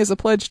going as a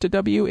pledge to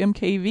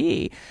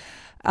WMKV.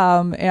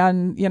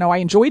 And I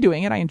enjoy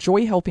doing it. I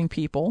enjoy helping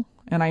people,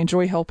 and I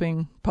enjoy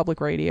helping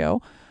public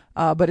radio.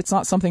 But it's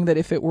not something that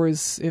if it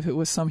was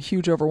some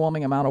huge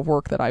overwhelming amount of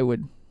work that I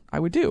would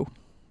do,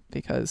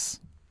 because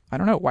I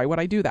don't know, why would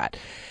I do that?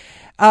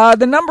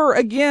 The number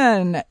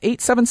again,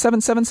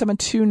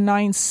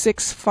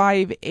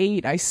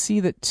 877-772-9658. I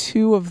see that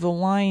 2 of the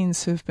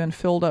lines have been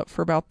filled up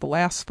for about the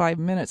last 5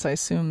 minutes. I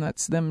assume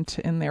that's them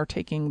in there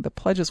taking the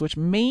pledges, which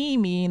may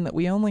mean that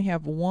we only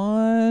have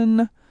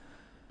 1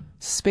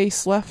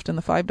 space left in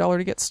the $5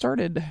 to get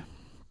started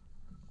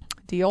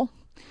deal.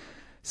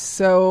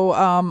 So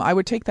I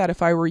would take that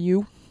if I were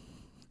you.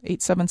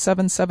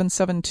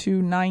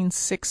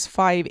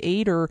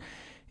 877-772-9658, or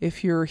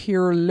if you're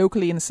here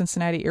locally in the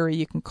Cincinnati area,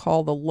 you can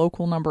call the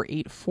local number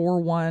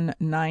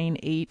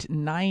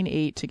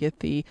 841-9898 to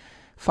get the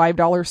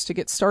 $5 to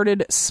get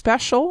started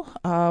special.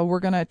 We're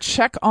going to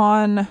check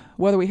on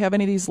whether we have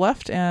any of these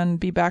left and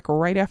be back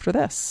right after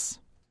this.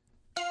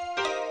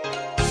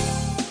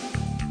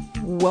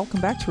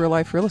 Welcome back to Real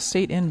Life Real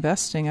Estate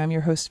Investing. I'm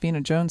your host,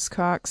 Vena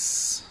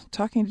Jones-Cox,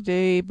 talking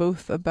today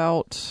both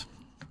about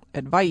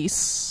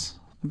advice,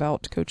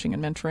 about coaching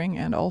and mentoring,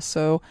 and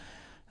also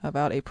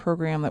about a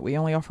program that we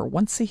only offer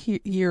once a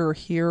year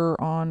here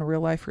on Real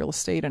Life Real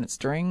Estate, and it's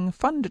during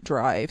fund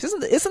drives.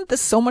 Isn't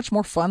this so much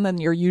more fun than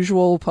your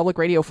usual public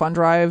radio fund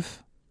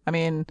drive? I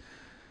mean,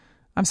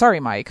 I'm sorry,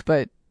 Mike,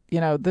 but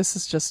this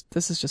is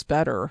just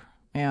better.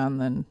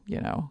 And then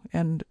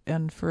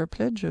and for a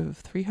pledge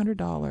of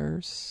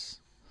 $300,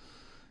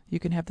 you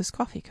can have this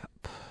coffee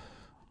cup.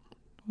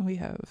 We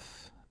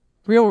have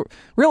real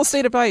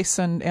estate advice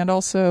and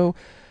also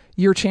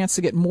your chance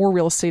to get more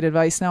real estate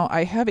advice. Now,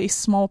 I have a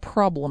small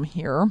problem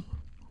here,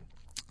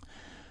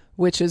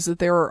 which is that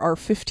there are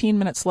 15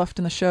 minutes left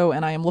in the show,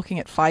 and I am looking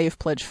at 5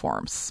 pledge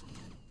forms.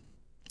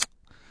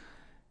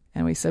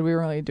 And we said we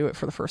were going to do it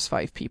for the first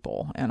 5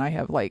 people, and I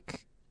have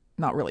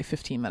not really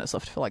 15 minutes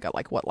left to fill. I got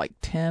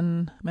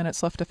 10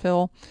 minutes left to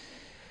fill.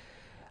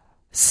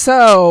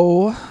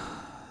 So,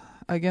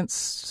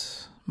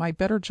 against my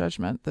better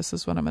judgment, this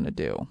is what I'm going to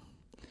do.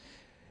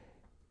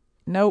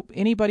 Nope,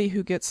 anybody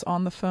who gets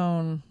on the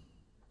phone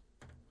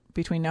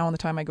between now and the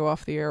time I go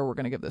off the air, we're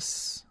going to give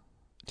this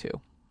to.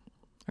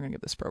 We're going to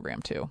give this program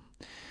to.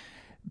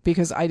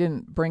 Because I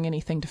didn't bring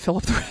anything to fill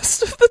up the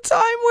rest of the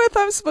time with.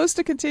 I'm supposed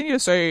to continue to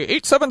say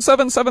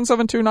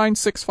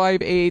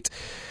 877-772-9658.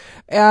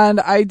 And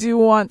I do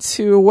want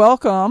to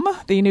welcome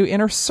the new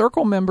Inner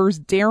Circle members,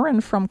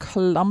 Darren from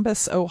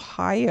Columbus,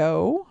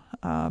 Ohio.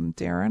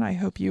 Darren, I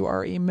hope you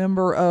are a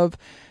member of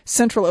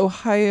Central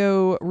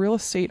Ohio Real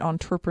Estate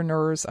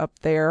Entrepreneurs up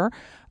there.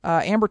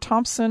 Amber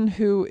Thompson,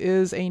 who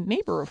is a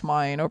neighbor of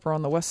mine over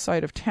on the west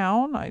side of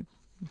town. I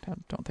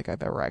don't think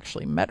I've ever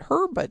actually met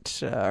her,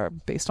 but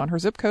based on her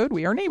zip code,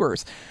 we are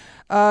neighbors.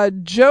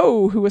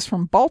 Joe, who is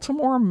from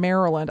Baltimore,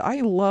 Maryland.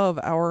 I love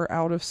our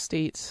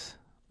out-of-state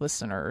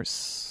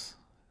listeners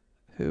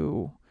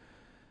who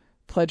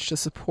pledge to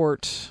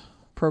support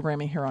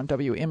programming here on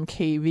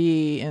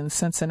WMKV in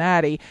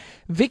Cincinnati.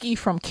 Vicki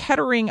from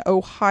Kettering,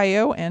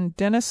 Ohio, and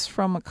Dennis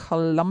from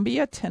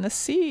Columbia,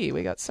 Tennessee.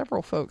 We got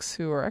several folks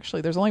who are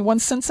actually, there's only one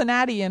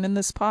Cincinnatian in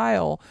this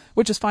pile,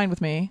 which is fine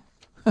with me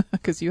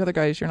because you other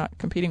guys, you're not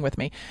competing with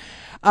me.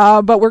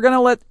 But we're going to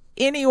let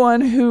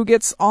anyone who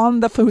gets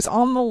who's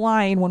on the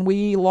line when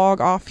we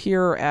log off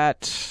here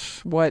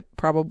at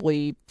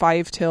probably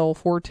 4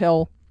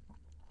 till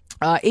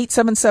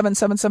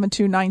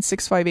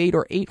 877-772-9658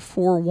 or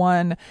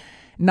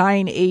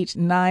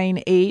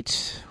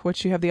 841-9898.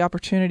 What you have the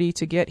opportunity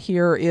to get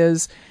here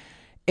is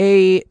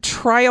a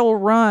trial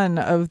run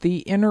of the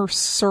Inner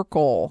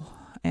Circle.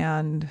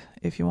 And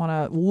if you want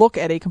to look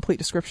at a complete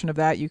description of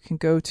that, you can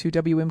go to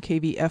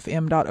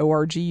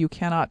wmkvfm.org. You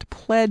cannot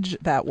pledge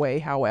that way,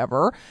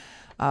 however,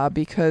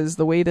 because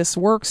the way this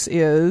works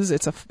is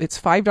it's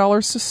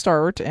 $5 to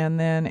start, and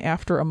then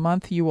after a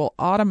month you will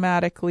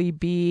automatically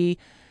be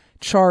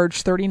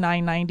charged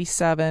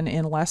 $39.97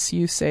 unless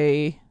you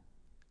say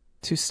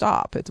to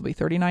stop. It'll be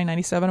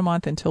 $39.97 a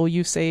month until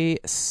you say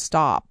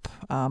stop.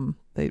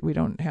 We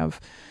don't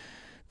have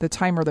the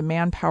time or the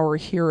manpower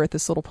here at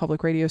this little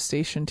public radio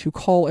station to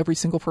call every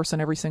single person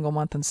every single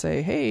month and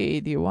say, hey,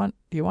 do you want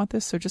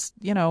this? So just,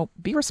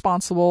 be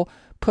responsible,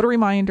 put a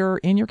reminder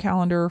in your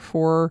calendar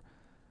for,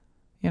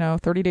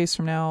 30 days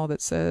from now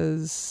that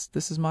says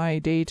this is my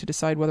day to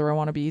decide whether I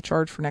want to be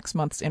charged for next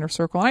month's Inner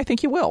Circle. And I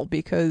think you will,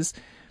 because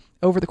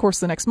over the course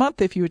of the next month,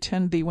 if you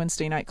attend the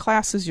Wednesday night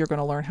classes, you're going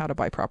to learn how to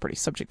buy property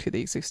subject to the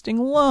existing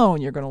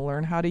loan. You're going to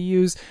learn how to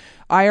use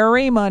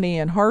IRA money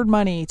and hard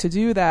money to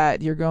do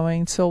that. You're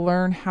going to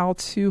learn how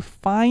to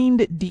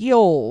find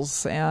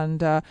deals.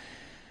 And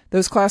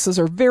those classes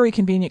are very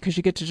convenient because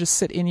you get to just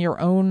sit in your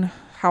own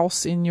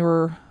house in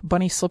your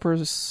bunny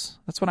slippers.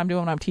 That's what I'm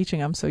doing when I'm teaching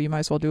them. So you might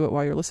as well do it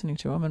while you're listening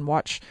to them and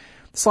watch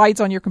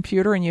slides on your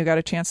computer. And you got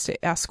a chance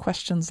to ask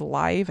questions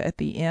live at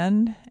the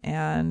end.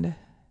 And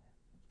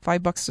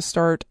 $5 to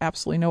start,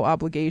 absolutely no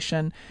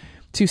obligation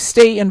to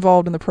stay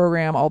involved in the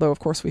program, although, of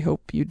course, we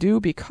hope you do,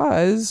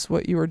 because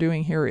what you are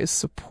doing here is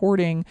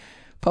supporting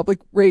public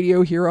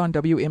radio here on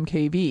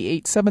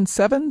WMKV.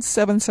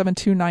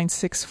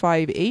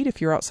 877-772-9658 if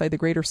you're outside the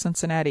greater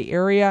Cincinnati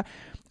area,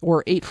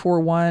 or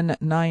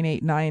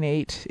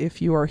 841-9898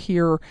 if you are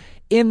here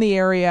in the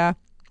area.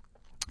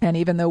 And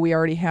even though we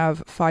already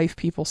have 5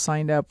 people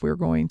signed up, we're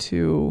going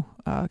to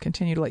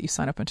continue to let you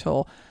sign up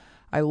until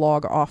I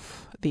log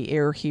off the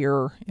air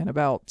here in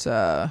about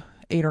 8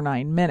 or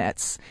 9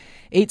 minutes.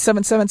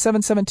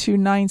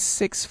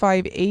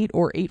 877-772-9658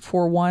 or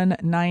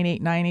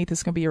 841-9898. This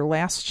is going to be your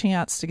last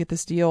chance to get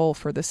this deal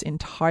for this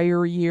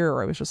entire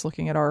year. I was just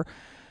looking at our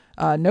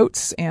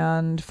notes,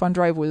 and Fund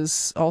Drive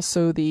was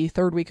also the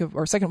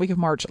second week of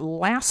March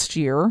last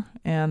year,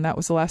 and that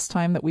was the last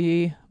time that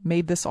we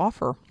made this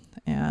offer.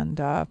 And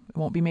it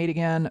won't be made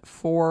again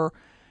for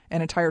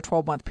an entire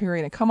 12-month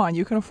period. And come on,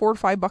 you can afford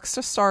 $5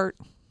 to start.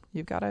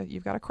 You've got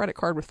a credit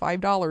card with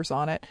 $5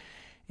 on it.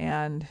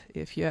 And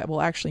if you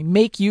will actually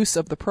make use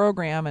of the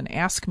program and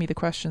ask me the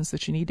questions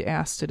that you need to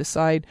ask to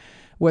decide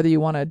whether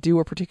you want to do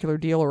a particular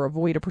deal or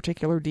avoid a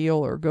particular deal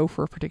or go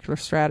for a particular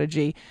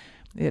strategy,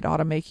 it ought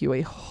to make you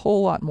a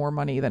whole lot more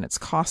money than it's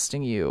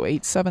costing you.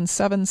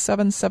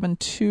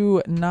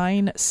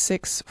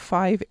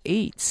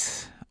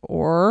 877-772-9658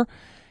 or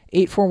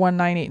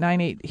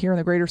 841-9898 here in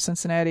the greater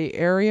Cincinnati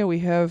area. We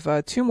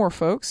have 2 more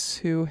folks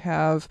who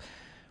have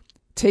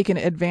taken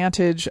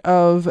advantage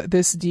of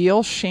this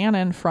deal.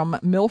 Shannon from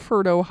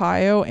Milford,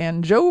 Ohio,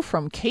 and Joe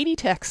from Katy,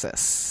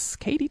 Texas.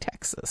 Katy,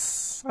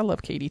 Texas. I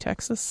love Katy,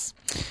 Texas.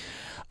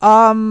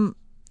 You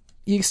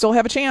still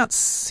have a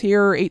chance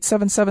here,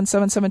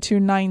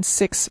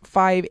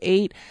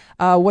 877-772-9658.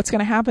 What's going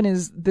to happen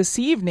is this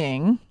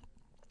evening,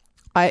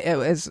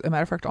 as a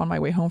matter of fact, on my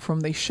way home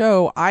from the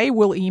show, I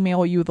will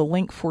email you the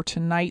link for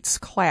tonight's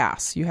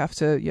class. You have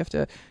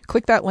to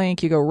click that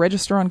link. You go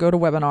register on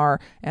GoToWebinar,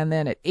 and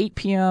then at 8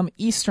 p.m.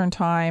 Eastern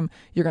time,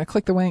 you're going to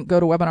click the link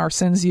GoToWebinar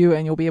sends you,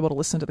 and you'll be able to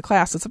listen to the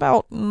class. It's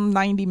about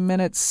 90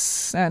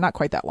 minutes, not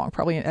quite that long,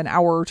 probably an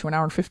hour to an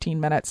hour and 15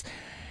 minutes.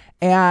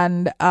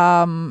 And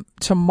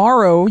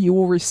tomorrow you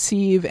will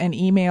receive an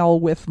email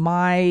with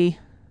my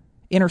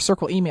Inner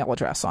Circle email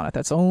address on it.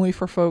 That's only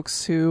for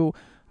folks who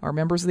are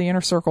members of the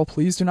Inner Circle.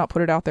 Please do not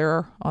put it out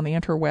there on the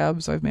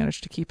interwebs. I've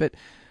managed to keep it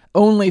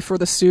only for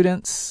the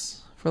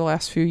students for the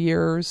last few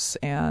years,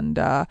 and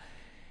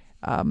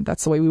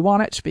that's the way we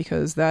want it,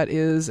 because that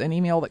is an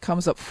email that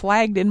comes up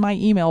flagged in my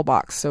email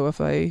box. So if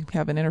I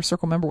have an Inner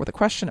Circle member with a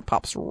question, it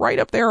pops right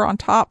up there on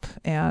top,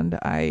 and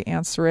I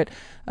answer it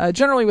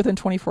generally within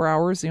 24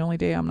 hours. The only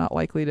day I'm not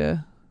likely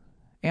to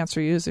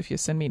answer you is if you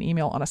send me an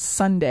email on a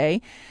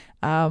Sunday.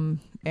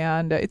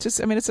 And it's just,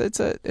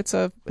 it's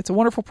a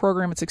wonderful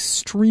program. It's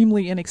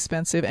extremely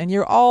inexpensive, and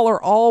you all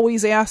are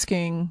always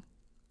asking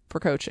for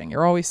coaching.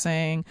 You're always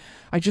saying,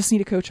 I just need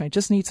a coach. I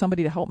just need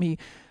somebody to help me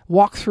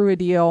walk through a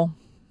deal.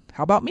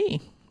 How about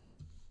me?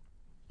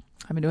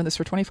 I've been doing this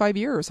for 25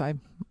 years. I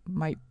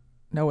might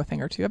know a thing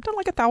or two. I've done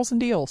like 1,000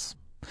 deals.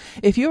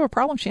 If you have a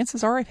problem,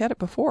 chances are I've had it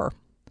before.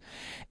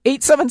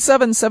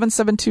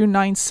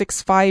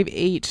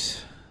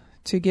 877-772-9658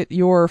 to get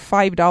your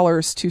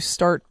 $5 to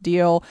start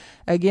deal.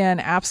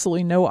 Again,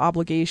 absolutely no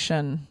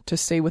obligation to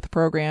stay with the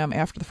program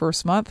after the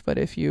first month, but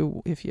if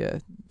you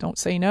don't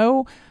say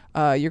no,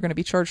 you're going to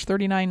be charged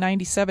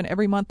 $39.97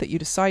 every month that you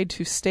decide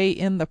to stay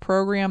in the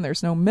program.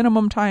 There's no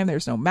minimum time.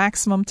 There's no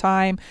maximum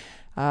time.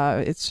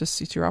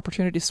 It's your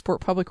opportunity to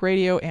support public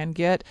radio and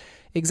get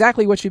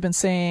exactly what you've been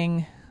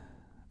saying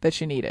that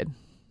you needed,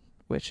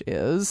 which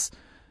is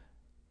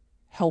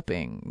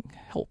coaching.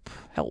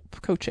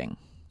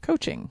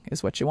 Coaching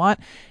is what you want.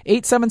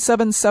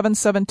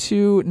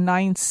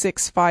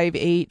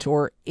 877-772-9658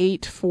 or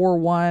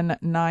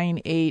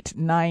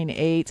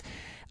 841-9898.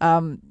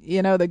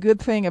 The good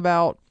thing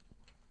about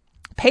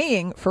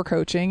paying for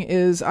coaching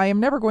is I am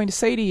never going to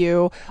say to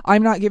you,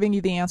 I'm not giving you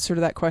the answer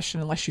to that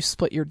question unless you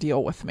split your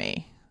deal with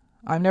me.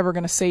 I'm never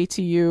going to say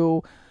to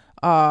you,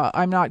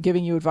 I'm not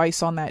giving you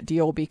advice on that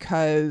deal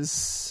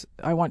because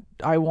I want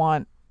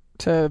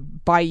to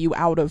buy you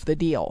out of the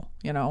deal.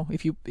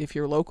 If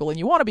you're local and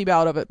you want to be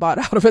bought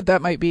out of it,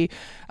 that might be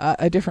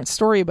a different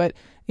story. But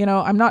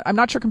I'm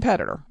not your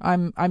competitor.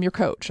 I'm your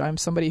coach. I'm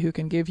somebody who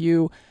can give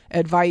you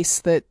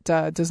advice that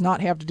does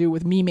not have to do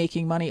with me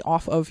making money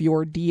off of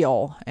your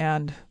deal.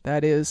 And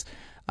that is,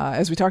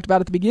 as we talked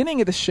about at the beginning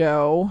of the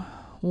show,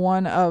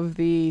 one of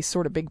the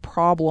sort of big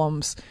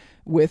problems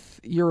with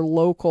your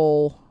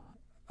local,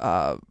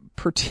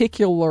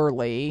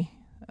 particularly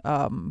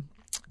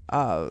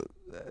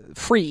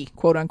free,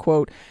 quote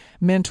unquote,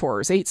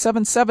 mentors.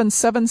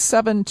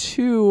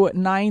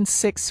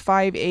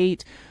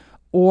 877-772-9658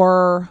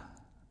 or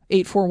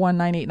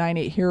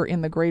 841-9898 here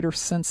in the greater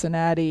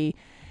Cincinnati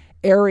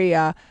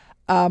area.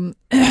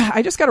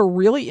 I just got a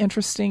really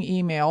interesting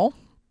email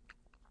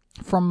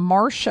from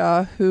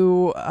Marcia,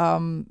 who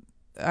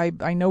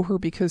I know her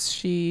because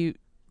she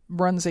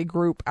runs a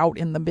group out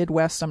in the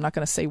Midwest. I'm not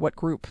going to say what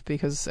group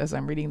because as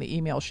I'm reading the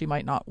email, she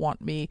might not want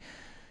me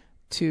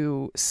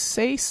to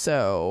say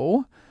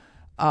so,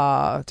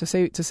 to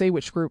say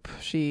which group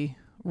she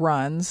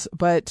runs,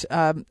 but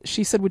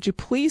she said, would you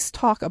please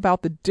talk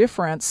about the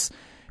difference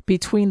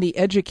between the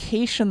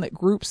education that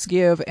groups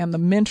give and the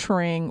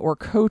mentoring or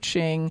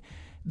coaching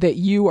that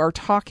you are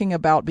talking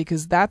about,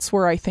 because that's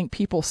where I think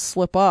people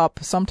slip up.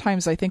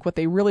 Sometimes I think what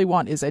they really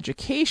want is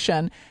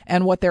education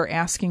and what they're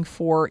asking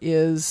for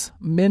is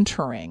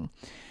mentoring.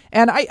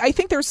 And I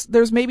think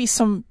there's maybe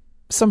some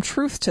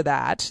truth to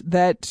that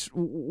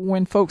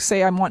when folks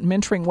say I want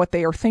mentoring, what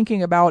they are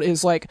thinking about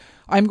is like,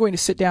 I'm going to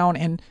sit down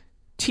and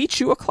teach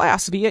you a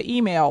class via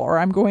email, or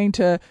I'm going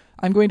to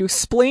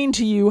explain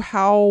to you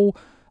how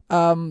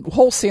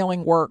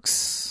wholesaling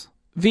works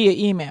via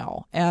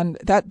email. And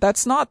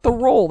that's not the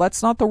role.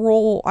 That's not the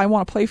role I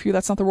want to play for you.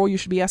 That's not the role you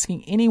should be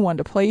asking anyone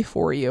to play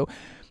for you.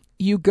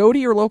 You go to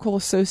your local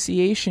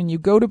association, you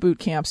go to boot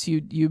camps,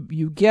 you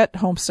get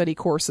home study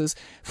courses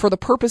for the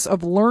purpose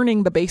of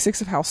learning the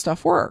basics of how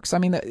stuff works. I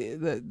mean,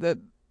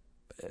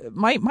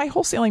 my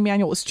wholesaling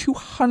manual is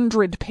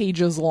 200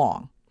 pages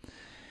long.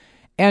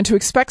 And to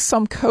expect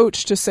some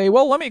coach to say,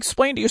 well, let me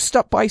explain to you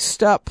step by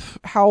step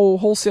how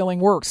wholesaling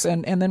works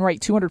and then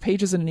write 200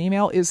 pages in an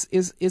email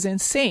is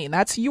insane.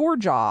 That's your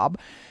job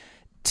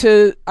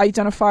to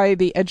identify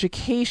the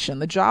education.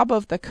 The job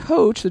of the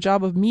coach, the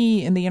job of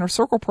me in the Inner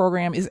Circle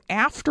program is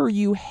after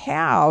you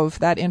have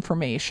that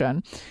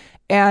information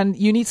and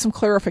you need some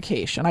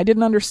clarification. I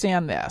didn't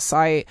understand this.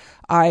 I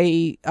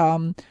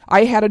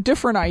had a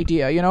different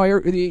idea.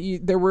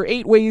 There were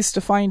 8 ways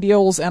to find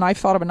deals and I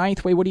thought of a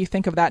 9th way. What do you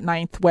think of that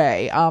 9th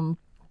way? I'm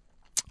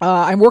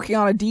working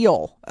on a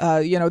deal,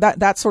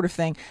 that sort of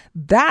thing.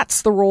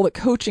 That's the role that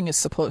coaching is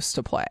supposed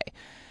to play.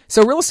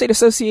 So real estate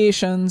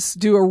associations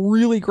do a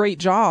really great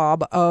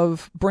job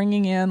of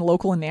bringing in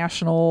local and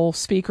national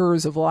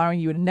speakers, of allowing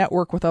you to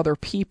network with other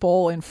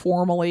people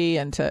informally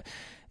and to,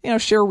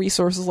 share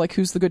resources like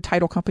who's the good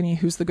title company,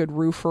 who's the good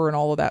roofer, and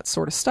all of that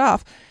sort of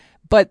stuff.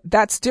 But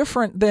that's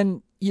different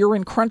than you're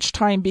in crunch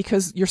time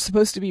because you're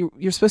supposed to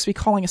be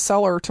calling a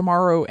seller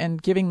tomorrow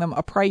and giving them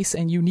a price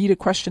and you need a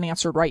question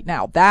answered right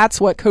now. That's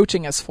what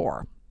coaching is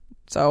for.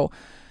 So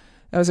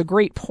that was a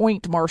great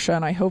point, Marcia,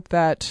 and I hope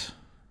that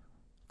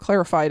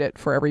clarified it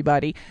for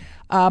everybody.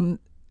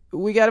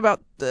 We got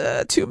about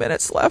 2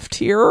 minutes left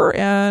here,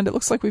 and it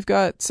looks like we've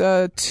got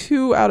 2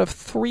 out of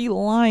 3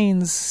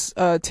 lines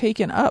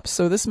taken up.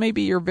 So this may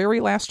be your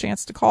very last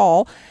chance to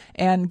call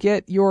and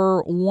get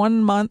your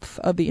 1 month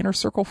of the Inner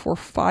Circle for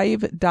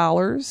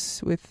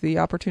 $5 with the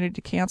opportunity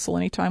to cancel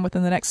anytime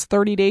within the next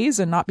 30 days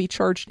and not be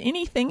charged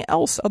anything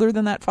else other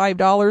than that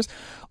 $5,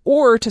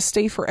 or to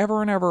stay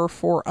forever and ever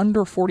for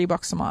under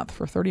 $40 a month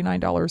for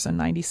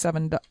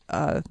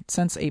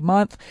 $39.97 a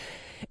month.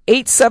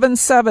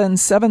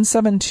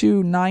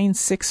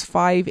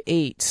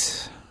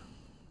 877-772-9658.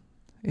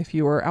 If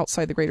you are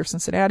outside the greater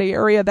Cincinnati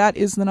area, that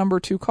is the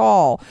number to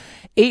call.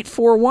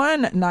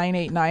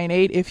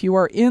 841-9898 if you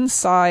are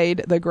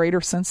inside the greater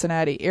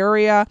Cincinnati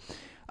area.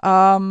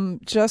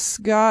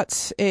 Just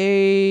got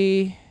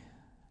whose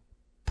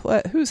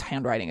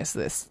handwriting is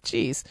this?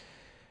 Jeez.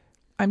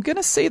 I'm going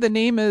to say the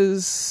name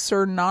is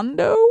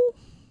Cernando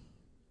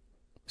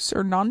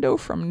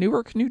from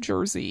Newark, New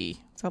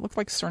Jersey. Does that look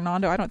like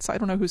Cernando? I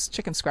don't know whose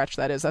chicken scratch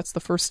that is. That's the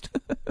first.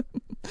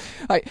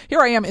 Here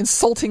I am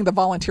insulting the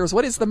volunteers.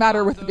 What is the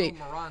matter with me?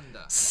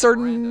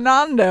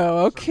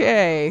 Cernando.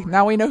 Okay.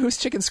 Now we know whose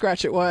chicken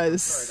scratch it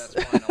was.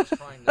 Sorry, that's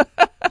mine. I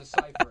was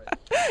trying to decipher it.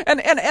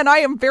 And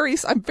I'm very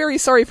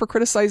sorry for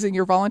criticizing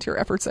your volunteer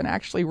efforts, and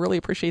actually really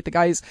appreciate the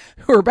guys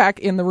who are back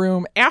in the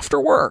room after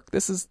work.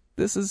 This is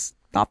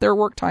not their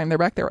work time. They're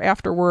back there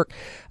after work,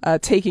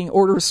 taking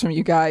orders from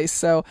you guys.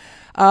 So,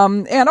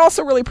 and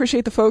also really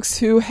appreciate the folks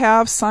who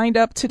have signed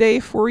up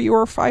today for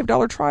your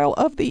 $5 trial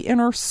of the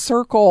Inner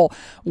Circle.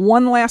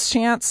 One last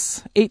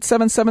chance,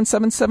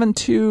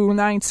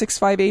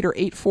 877-772-9658 or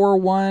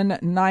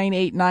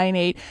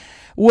 841-9898.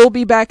 We'll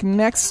be back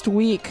next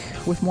week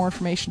with more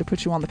information to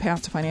put you on the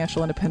path to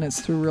financial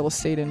independence through real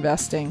estate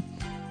investing.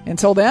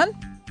 Until then,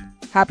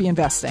 happy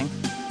investing.